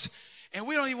me and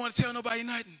we don't even want to tell nobody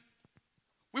nothing.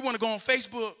 We want to go on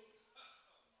Facebook.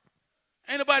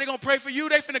 Ain't nobody going to pray for you.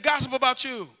 They finna gossip about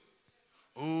you.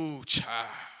 Ooh, child.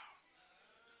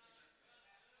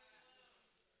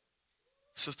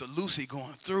 Sister Lucy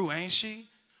going through, ain't she?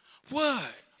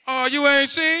 What? Oh, you ain't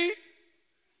see?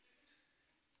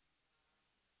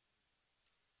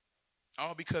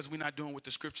 All because we're not doing what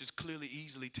the scriptures clearly,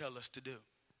 easily tell us to do.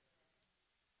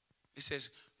 It says,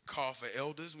 call for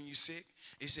elders when you're sick.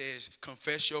 It says,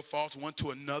 confess your faults one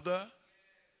to another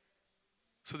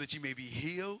so that you may be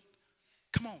healed.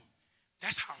 Come on.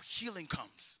 That's how healing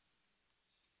comes.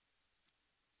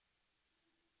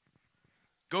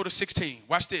 Go to 16.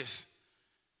 Watch this.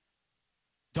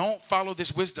 Don't follow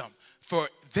this wisdom. For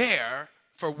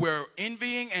where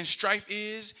envying and strife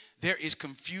is, there is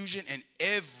confusion and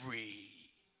every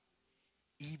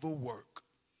evil work.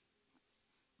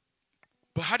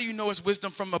 But how do you know it's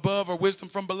wisdom from above or wisdom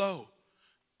from below?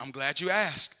 I'm glad you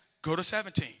asked. Go to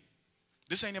 17.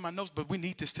 This ain't in my notes, but we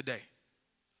need this today.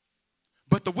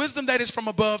 But the wisdom that is from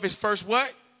above is first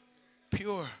what?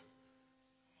 Pure.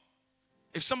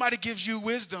 If somebody gives you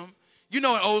wisdom, you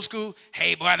know in old school,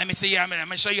 hey boy, let me see you. I'm going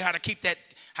to show you how to keep that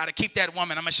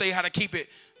woman. I'm going to show you how to keep it.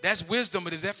 That's wisdom,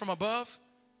 but is that from above?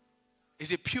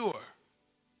 Is it pure?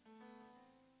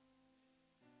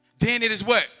 Then it is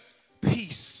what?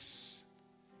 Peace.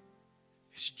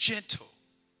 It's gentle.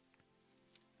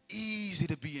 easy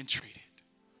to be entreated.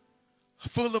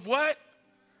 Full of what?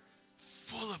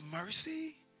 Full of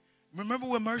mercy. Remember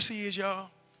what mercy is, y'all?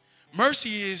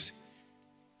 Mercy is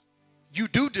you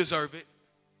do deserve it,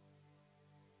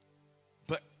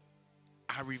 but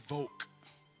I revoke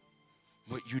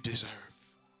what you deserve.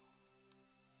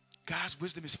 God's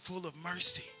wisdom is full of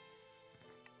mercy.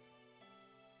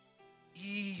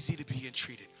 Easy to be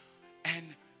entreated. And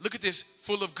look at this,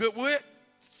 full of good what?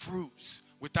 Fruits.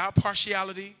 Without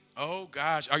partiality. Oh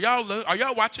gosh, are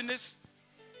y'all watching this?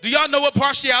 Do y'all know what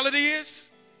partiality is?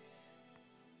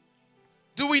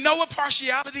 Do we know what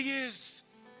partiality is?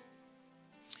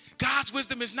 God's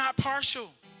wisdom is not partial.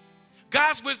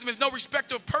 God's wisdom is no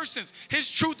respecter of persons. His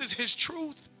truth is his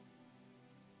truth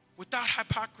without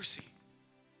hypocrisy.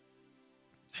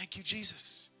 Thank you,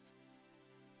 Jesus.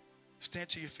 Stand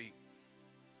to your feet.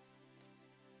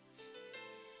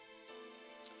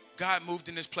 God moved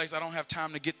in this place. I don't have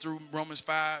time to get through Romans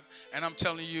 5. And I'm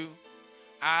telling you,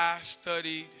 I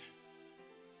studied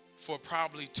for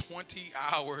probably 20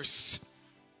 hours.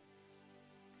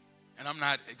 And I'm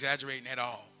not exaggerating at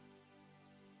all.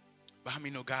 But how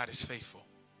many know God is faithful?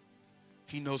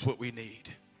 He knows what we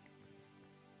need.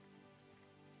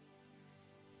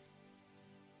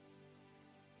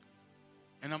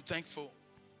 And I'm thankful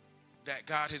that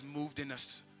God has moved in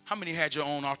us. How many had your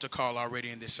own altar call already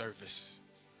in this service?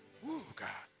 Woo, God.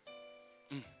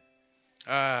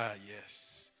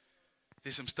 Yes.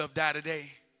 Did some stuff die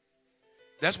today?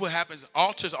 That's what happens.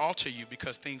 Altars alter you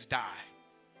because things die.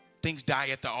 Things die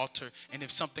at the altar. And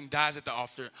if something dies at the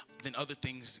altar, then other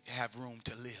things have room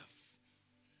to live.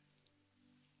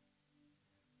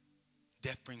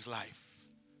 Death brings life.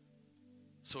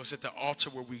 So it's at the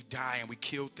altar where we die and we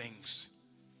kill things.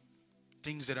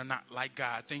 Things that are not like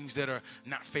God. Things that are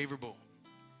not favorable.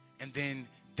 And then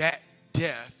that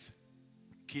death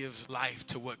gives life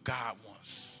to what God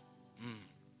wants.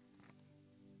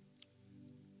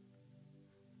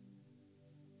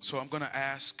 So I'm going to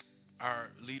ask our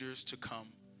leaders to come.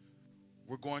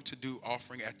 We're going to do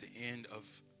offering at the end of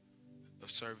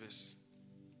service.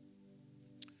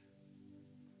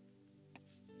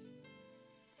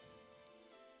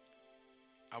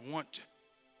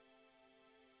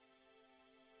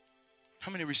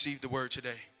 How many received the word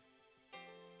today?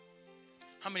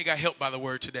 How many got helped by the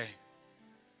word today?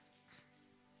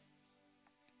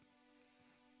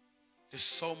 There's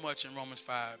so much in Romans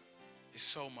 5. It's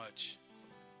so much.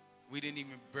 We didn't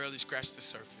even barely scratch the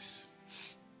surface.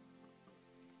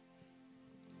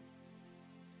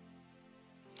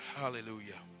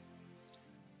 Hallelujah.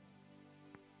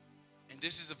 And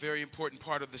this is a very important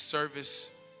part of the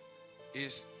service,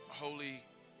 is Holy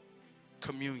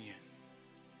Communion.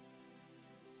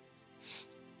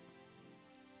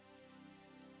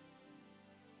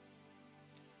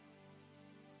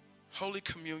 Holy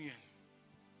Communion.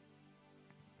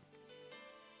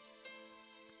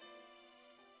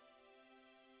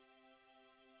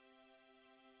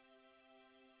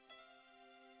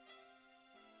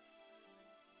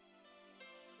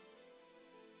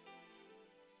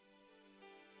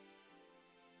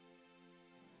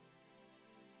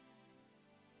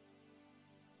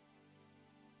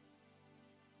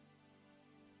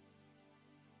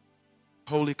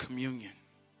 Holy Communion.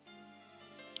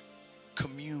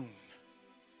 Commune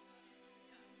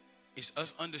is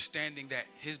us understanding that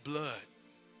his blood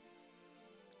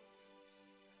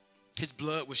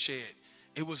was shed.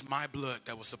 It was my blood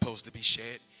that was supposed to be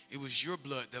shed. It was your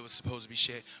blood that was supposed to be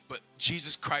shed. But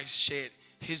Jesus Christ shed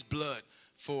his blood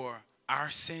for our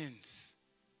sins.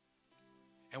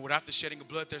 And without the shedding of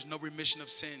blood, there's no remission of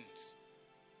sins.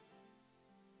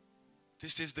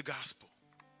 This is the gospel.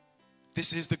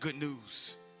 This is the good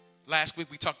news. Last week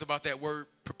we talked about that word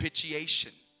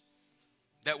propitiation.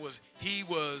 He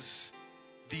was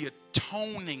the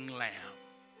atoning lamb.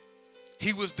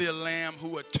 He was the lamb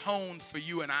who atoned for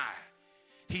you and I.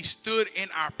 He stood in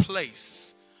our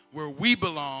place where we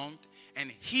belonged,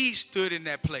 and he stood in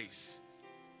that place.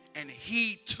 And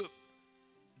he took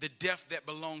the death that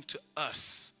belonged to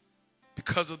us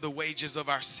because of the wages of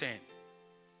our sin.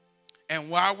 And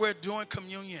while we're doing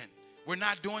communion, we're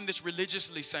not doing this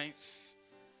religiously, saints.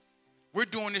 We're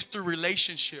doing this through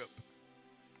relationship.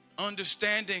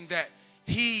 Understanding that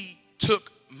he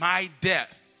took my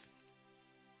death.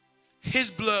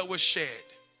 His blood was shed.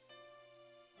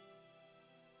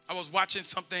 I was watching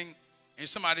something and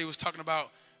somebody was talking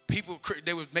about people,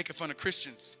 they was making fun of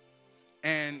Christians.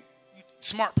 And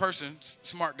smart person,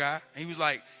 smart guy. And he was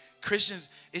like, Christians,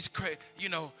 it's crazy. You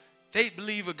know, they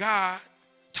believe a God,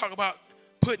 talk about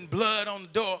putting blood on the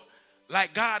door.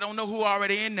 Like God don't know who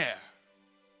already in there.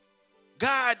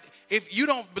 God, if you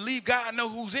don't believe God know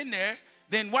who's in there,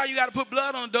 then why you got to put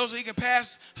blood on the door so you can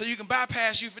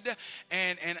bypass you for death?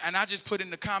 And I just put in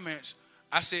the comments,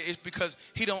 I said it's because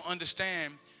he don't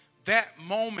understand that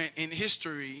moment in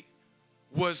history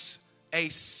was a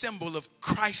symbol of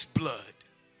Christ's blood,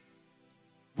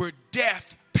 where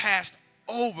death passed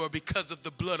over because of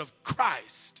the blood of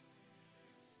Christ.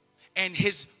 And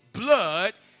his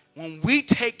blood, when we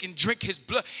take and drink his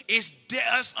blood, it's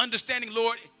us understanding,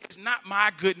 Lord, it's not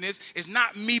my goodness. It's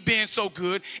not me being so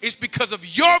good. It's because of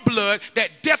your blood that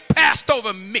death passed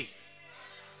over me.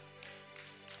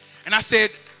 And I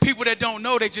said, people that don't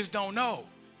know, they just don't know.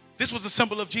 This was a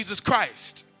symbol of Jesus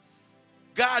Christ.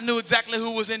 God knew exactly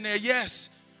who was in there, yes.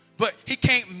 But he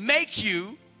can't make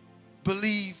you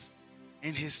believe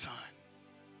in his son.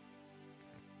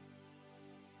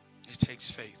 It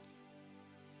takes faith.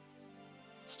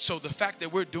 So the fact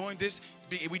that we're doing this,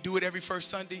 we do it every first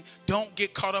Sunday, don't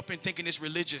get caught up in thinking it's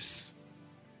religious.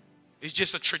 It's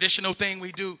just a traditional thing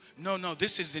we do. No,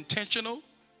 this is intentional.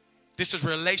 This is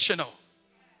relational.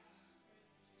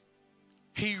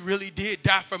 He really did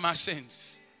die for my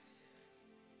sins.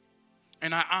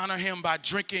 And I honor him by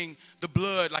drinking the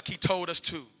blood like he told us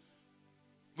to.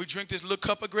 We drink this little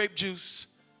cup of grape juice,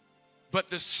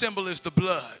 but the symbol is the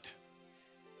blood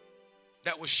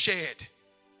that was shed.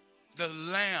 The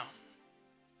lamb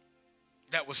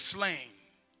that was slain.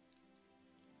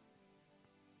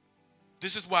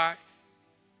 This is why,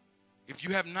 if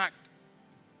you have not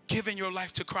given your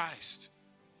life to Christ,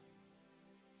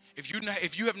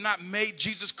 if you have not made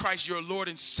Jesus Christ your Lord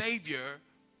and Savior,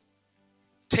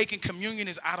 taking communion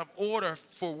is out of order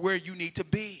for where you need to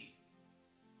be.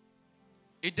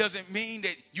 It doesn't mean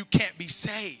that you can't be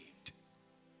saved.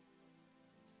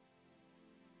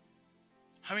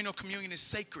 How many know communion is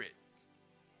sacred?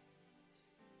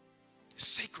 It's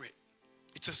sacred.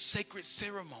 It's a sacred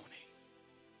ceremony.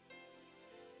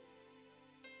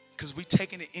 Because we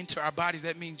taking it into our bodies,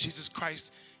 that means Jesus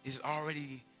Christ is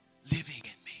already living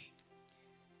in me.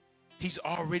 He's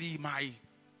already my,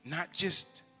 not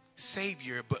just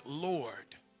Savior, but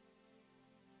Lord.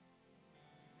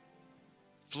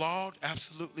 Flawed?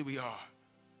 Absolutely we are.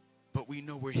 But we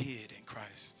know we're hid in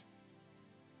Christ.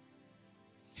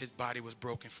 His body was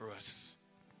broken for us.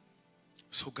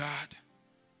 So God,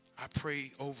 I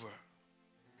pray over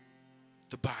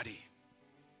the body.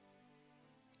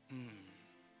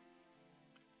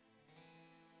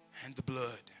 And the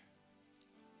blood.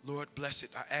 Lord, bless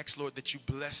it. I ask, Lord, that you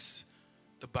bless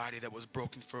the body that was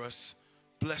broken for us.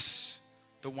 Bless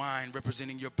the wine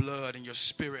representing your blood and your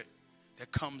spirit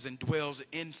that comes and dwells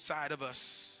inside of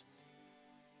us.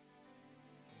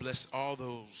 Bless all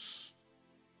those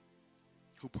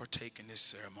who partake in this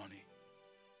ceremony.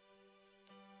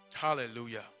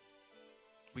 Hallelujah.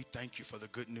 We thank you for the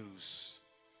good news.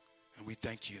 And we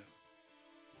thank you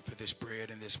for this bread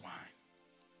and this wine.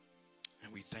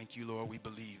 And we thank you, Lord. We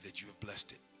believe that you have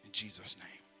blessed it. In Jesus' name.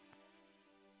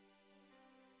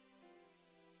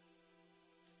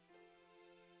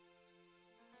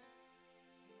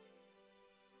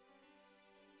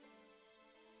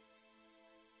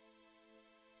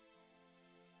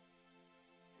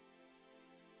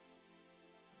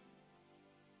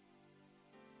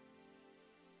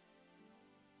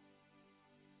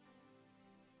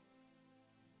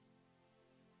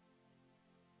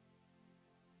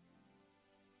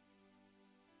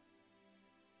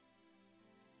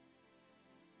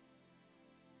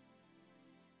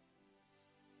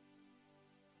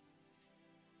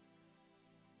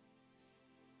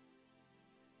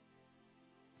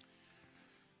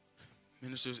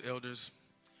 Ministers, elders,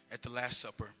 at the Last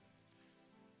Supper,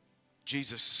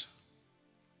 Jesus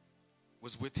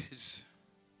was with his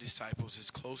disciples, his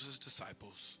closest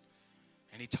disciples,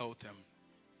 and he told them,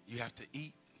 you have to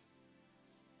eat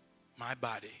my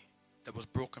body that was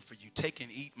broken for you. Take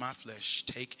and eat my flesh.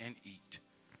 Take and eat.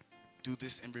 Do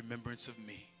this in remembrance of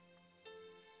me.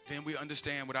 Then we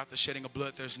understand without the shedding of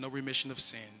blood, there's no remission of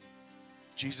sin.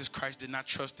 Jesus Christ did not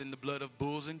trust in the blood of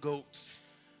bulls and goats,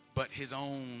 but his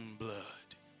own blood.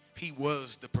 He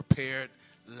was the prepared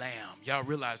lamb. Y'all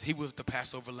realize he was the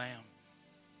Passover lamb.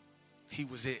 He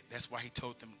was it. That's why he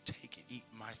told them, take and eat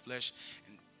my flesh.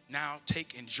 And now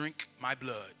take and drink my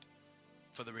blood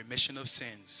for the remission of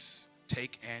sins.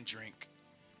 Take and drink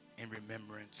in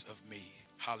remembrance of me.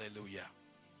 Hallelujah.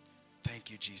 Thank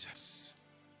you, Jesus.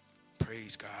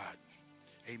 Praise God.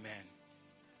 Amen.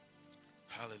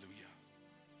 Hallelujah.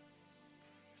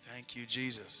 Thank you,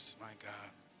 Jesus. My God.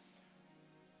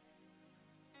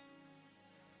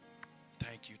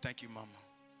 Thank you. Thank you, Mama.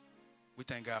 We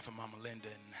thank God for Mama Linda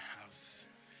in the house.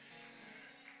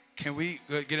 Can we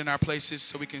get in our places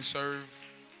so we can serve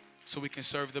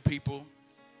the people?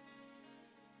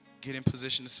 get in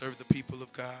position to serve the people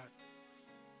of God.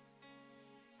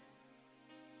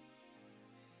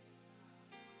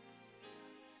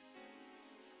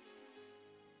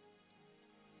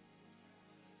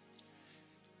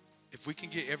 If we can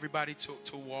get everybody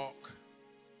to walk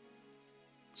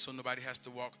so nobody has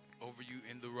to walk over you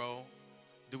in the row.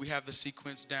 Do we have the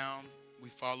sequence down? We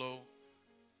follow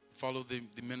the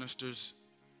minister's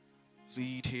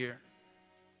lead here.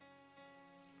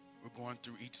 We're going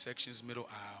through each section's middle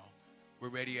aisle. We're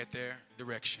ready at their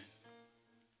direction.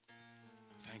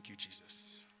 Thank you,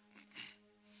 Jesus.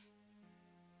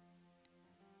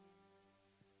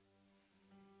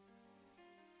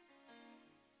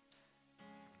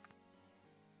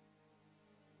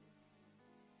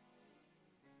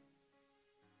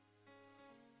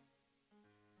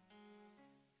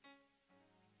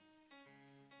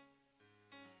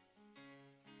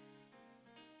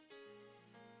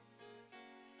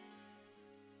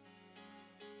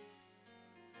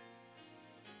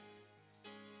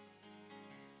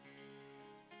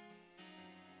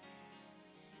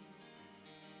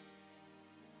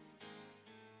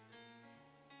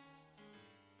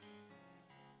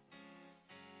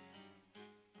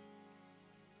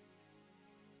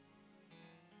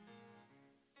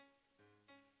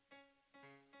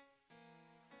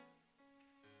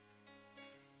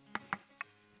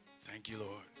 Thank you,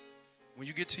 Lord. When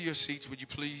you get to your seats, would you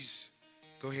please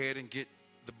go ahead and get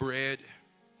the bread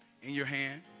in your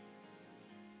hand?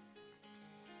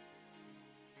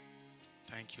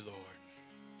 Thank you, Lord.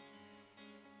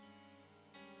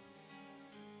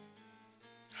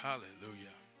 Hallelujah.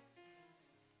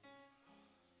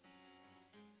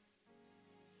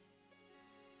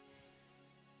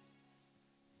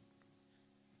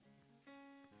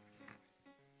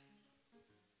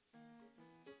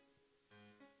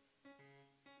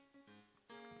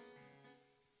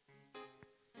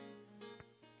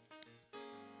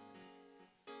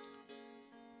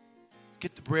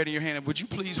 Get the bread in your hand, and would you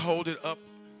please hold it up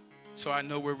so I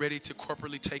know we're ready to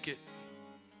corporately take it?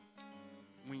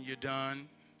 When you're done,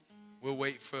 we'll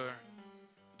wait for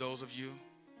those of you.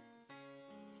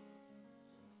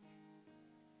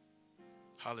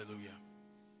 Hallelujah.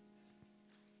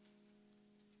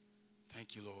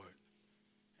 Thank you, Lord.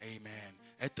 Amen.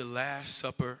 At the Last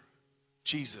Supper,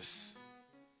 Jesus,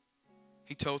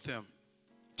 he told them,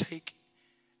 take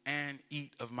and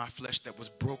eat of my flesh that was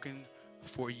broken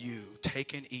for you.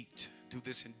 Take and eat. Do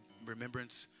this in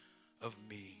remembrance of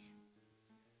me.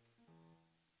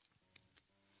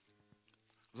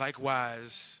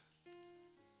 Likewise,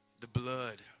 the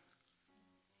blood.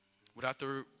 Without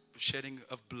the shedding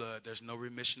of blood, there's no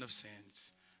remission of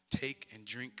sins. Take and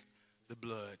drink the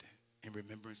blood in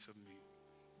remembrance of me.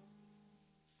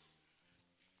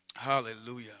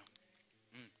 Hallelujah.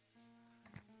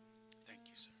 Thank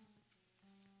you, sir.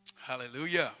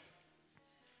 Hallelujah.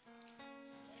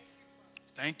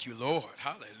 Thank you, Lord.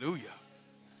 Hallelujah.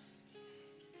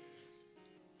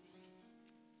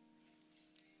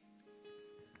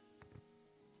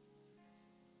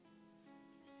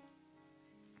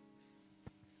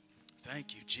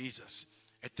 Thank you, Jesus.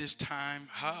 At this time,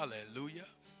 hallelujah.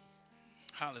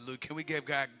 Hallelujah. Can we give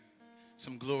God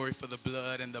some glory for the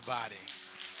blood and the body?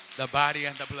 The body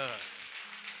and the blood.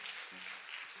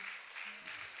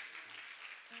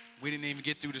 We didn't even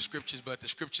get through the scriptures, but the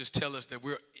scriptures tell us that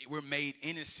we're made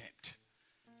innocent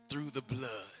through the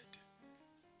blood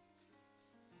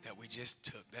that we just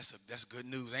took. That's good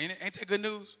news. Ain't that good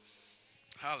news?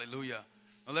 Hallelujah.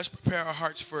 Now let's prepare our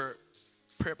hearts for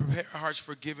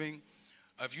giving.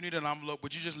 If you need an envelope,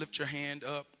 would you just lift your hand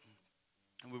up?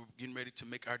 And we're getting ready to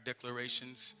make our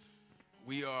declarations.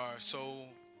 We are so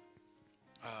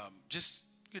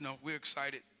we're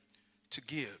excited to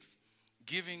give.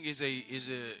 Giving is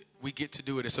we get to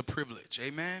do it. It's a privilege.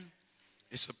 Amen.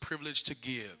 It's a privilege to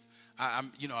give.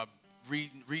 I'm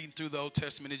reading through the Old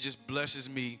Testament. It just blesses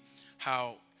me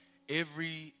how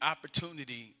every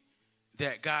opportunity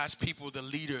that God's people, the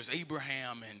leaders,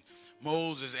 Abraham and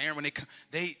Moses, Aaron, when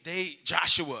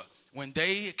Joshua, when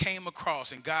they came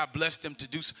across and God blessed them to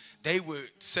do, they would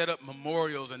set up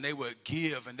memorials and they would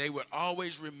give and they would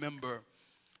always remember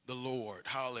the Lord.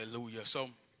 Hallelujah. So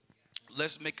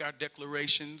let's make our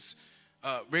declarations.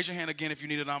 Raise your hand again if you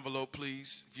need an envelope,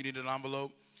 please. If you need an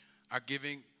envelope, our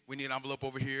giving, we need an envelope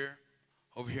over here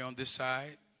on this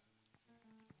side.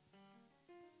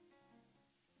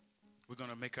 We're going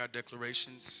to make our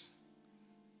declarations.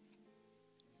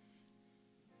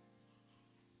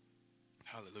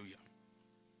 Hallelujah.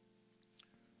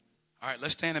 All right,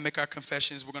 let's stand and make our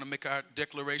confessions. We're going to make our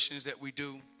declarations that we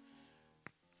do.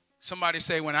 Somebody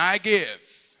say, when I give,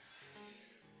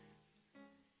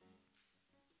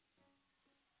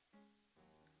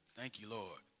 Thank you,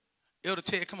 Lord. Elder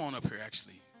Ted, come on up here,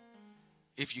 actually,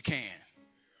 if you can.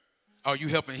 Oh, you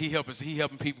helping? He helping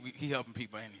people. He helping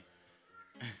people, ain't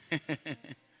he?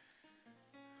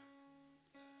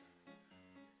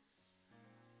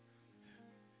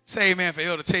 Say amen for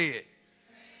Elder Ted.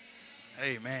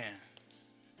 Amen.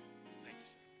 Thank you,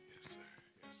 sir. Yes, sir.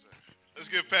 Yes, sir. Let's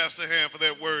give Pastor a hand for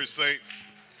that word, saints.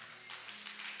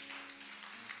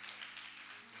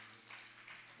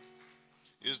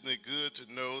 Isn't it good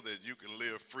to know that you can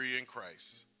live free in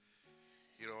Christ?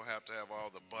 You don't have to have all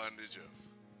the bondage of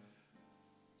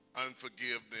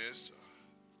unforgiveness,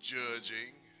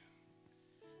 judging,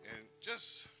 and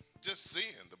just sin,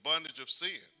 the bondage of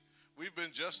sin. We've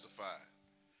been justified.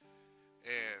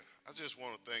 And I just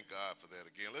want to thank God for that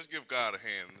again. Let's give God a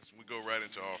hand as we go right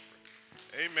into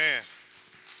offering. Amen.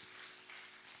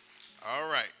 All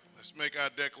right, let's make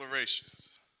our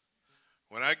declarations.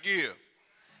 When I give,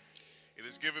 it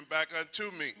is given back unto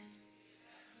me.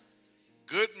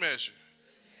 Good measure,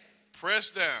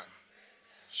 pressed down,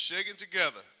 shaken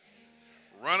together,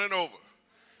 running over,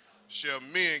 shall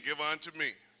men give unto me.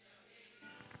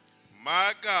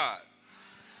 My God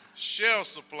shall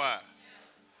supply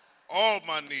all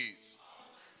my needs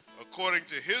according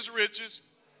to his riches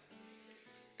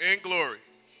and glory.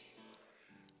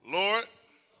 Lord,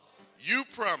 you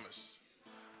promise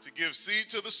to give seed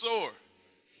to the sower.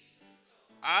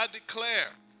 I declare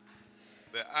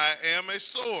that I am a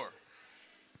sower.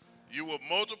 You will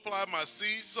multiply my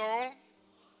seed sown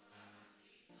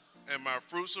and my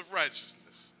fruits of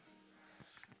righteousness.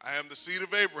 I am the seed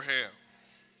of Abraham.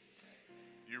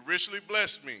 You richly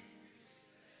bless me.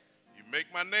 You make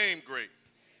my name great.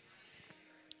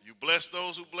 You bless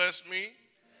those who bless me,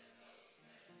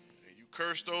 and you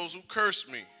curse those who curse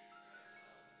me.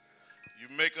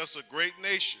 You make us a great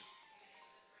nation,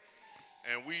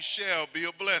 and we shall be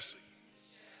a blessing.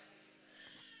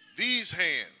 These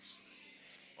hands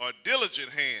are diligent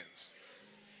hands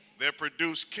that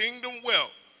produce kingdom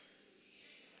wealth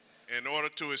in order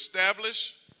to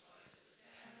establish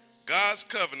God's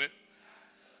covenant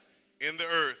in the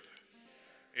earth.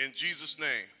 In Jesus'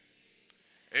 name,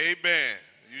 amen.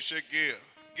 You should give.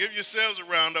 Give yourselves a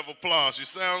round of applause. You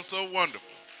sound so wonderful.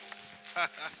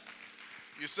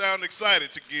 You sound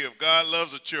excited to give. God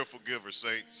loves a cheerful giver,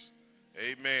 saints.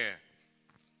 Amen.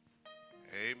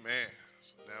 Amen.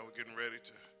 So now we're getting ready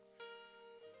to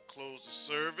close the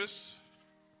service.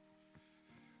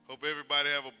 Hope everybody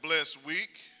have a blessed week.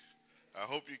 I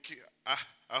hope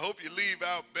you leave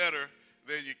out better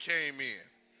than you came in.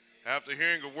 After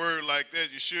hearing a word like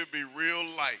that, you should be real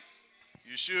light.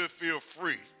 You should feel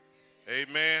free.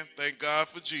 Amen. Thank God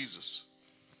for Jesus.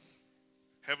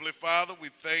 Heavenly Father, we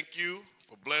thank you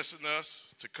for blessing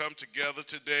us to come together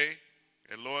today.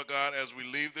 And Lord God, as we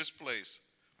leave this place,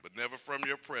 but never from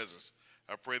your presence,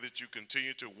 I pray that you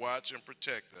continue to watch and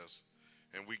protect us.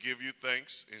 And we give you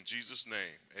thanks in Jesus'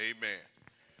 name. Amen.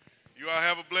 You all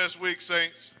have a blessed week,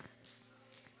 saints.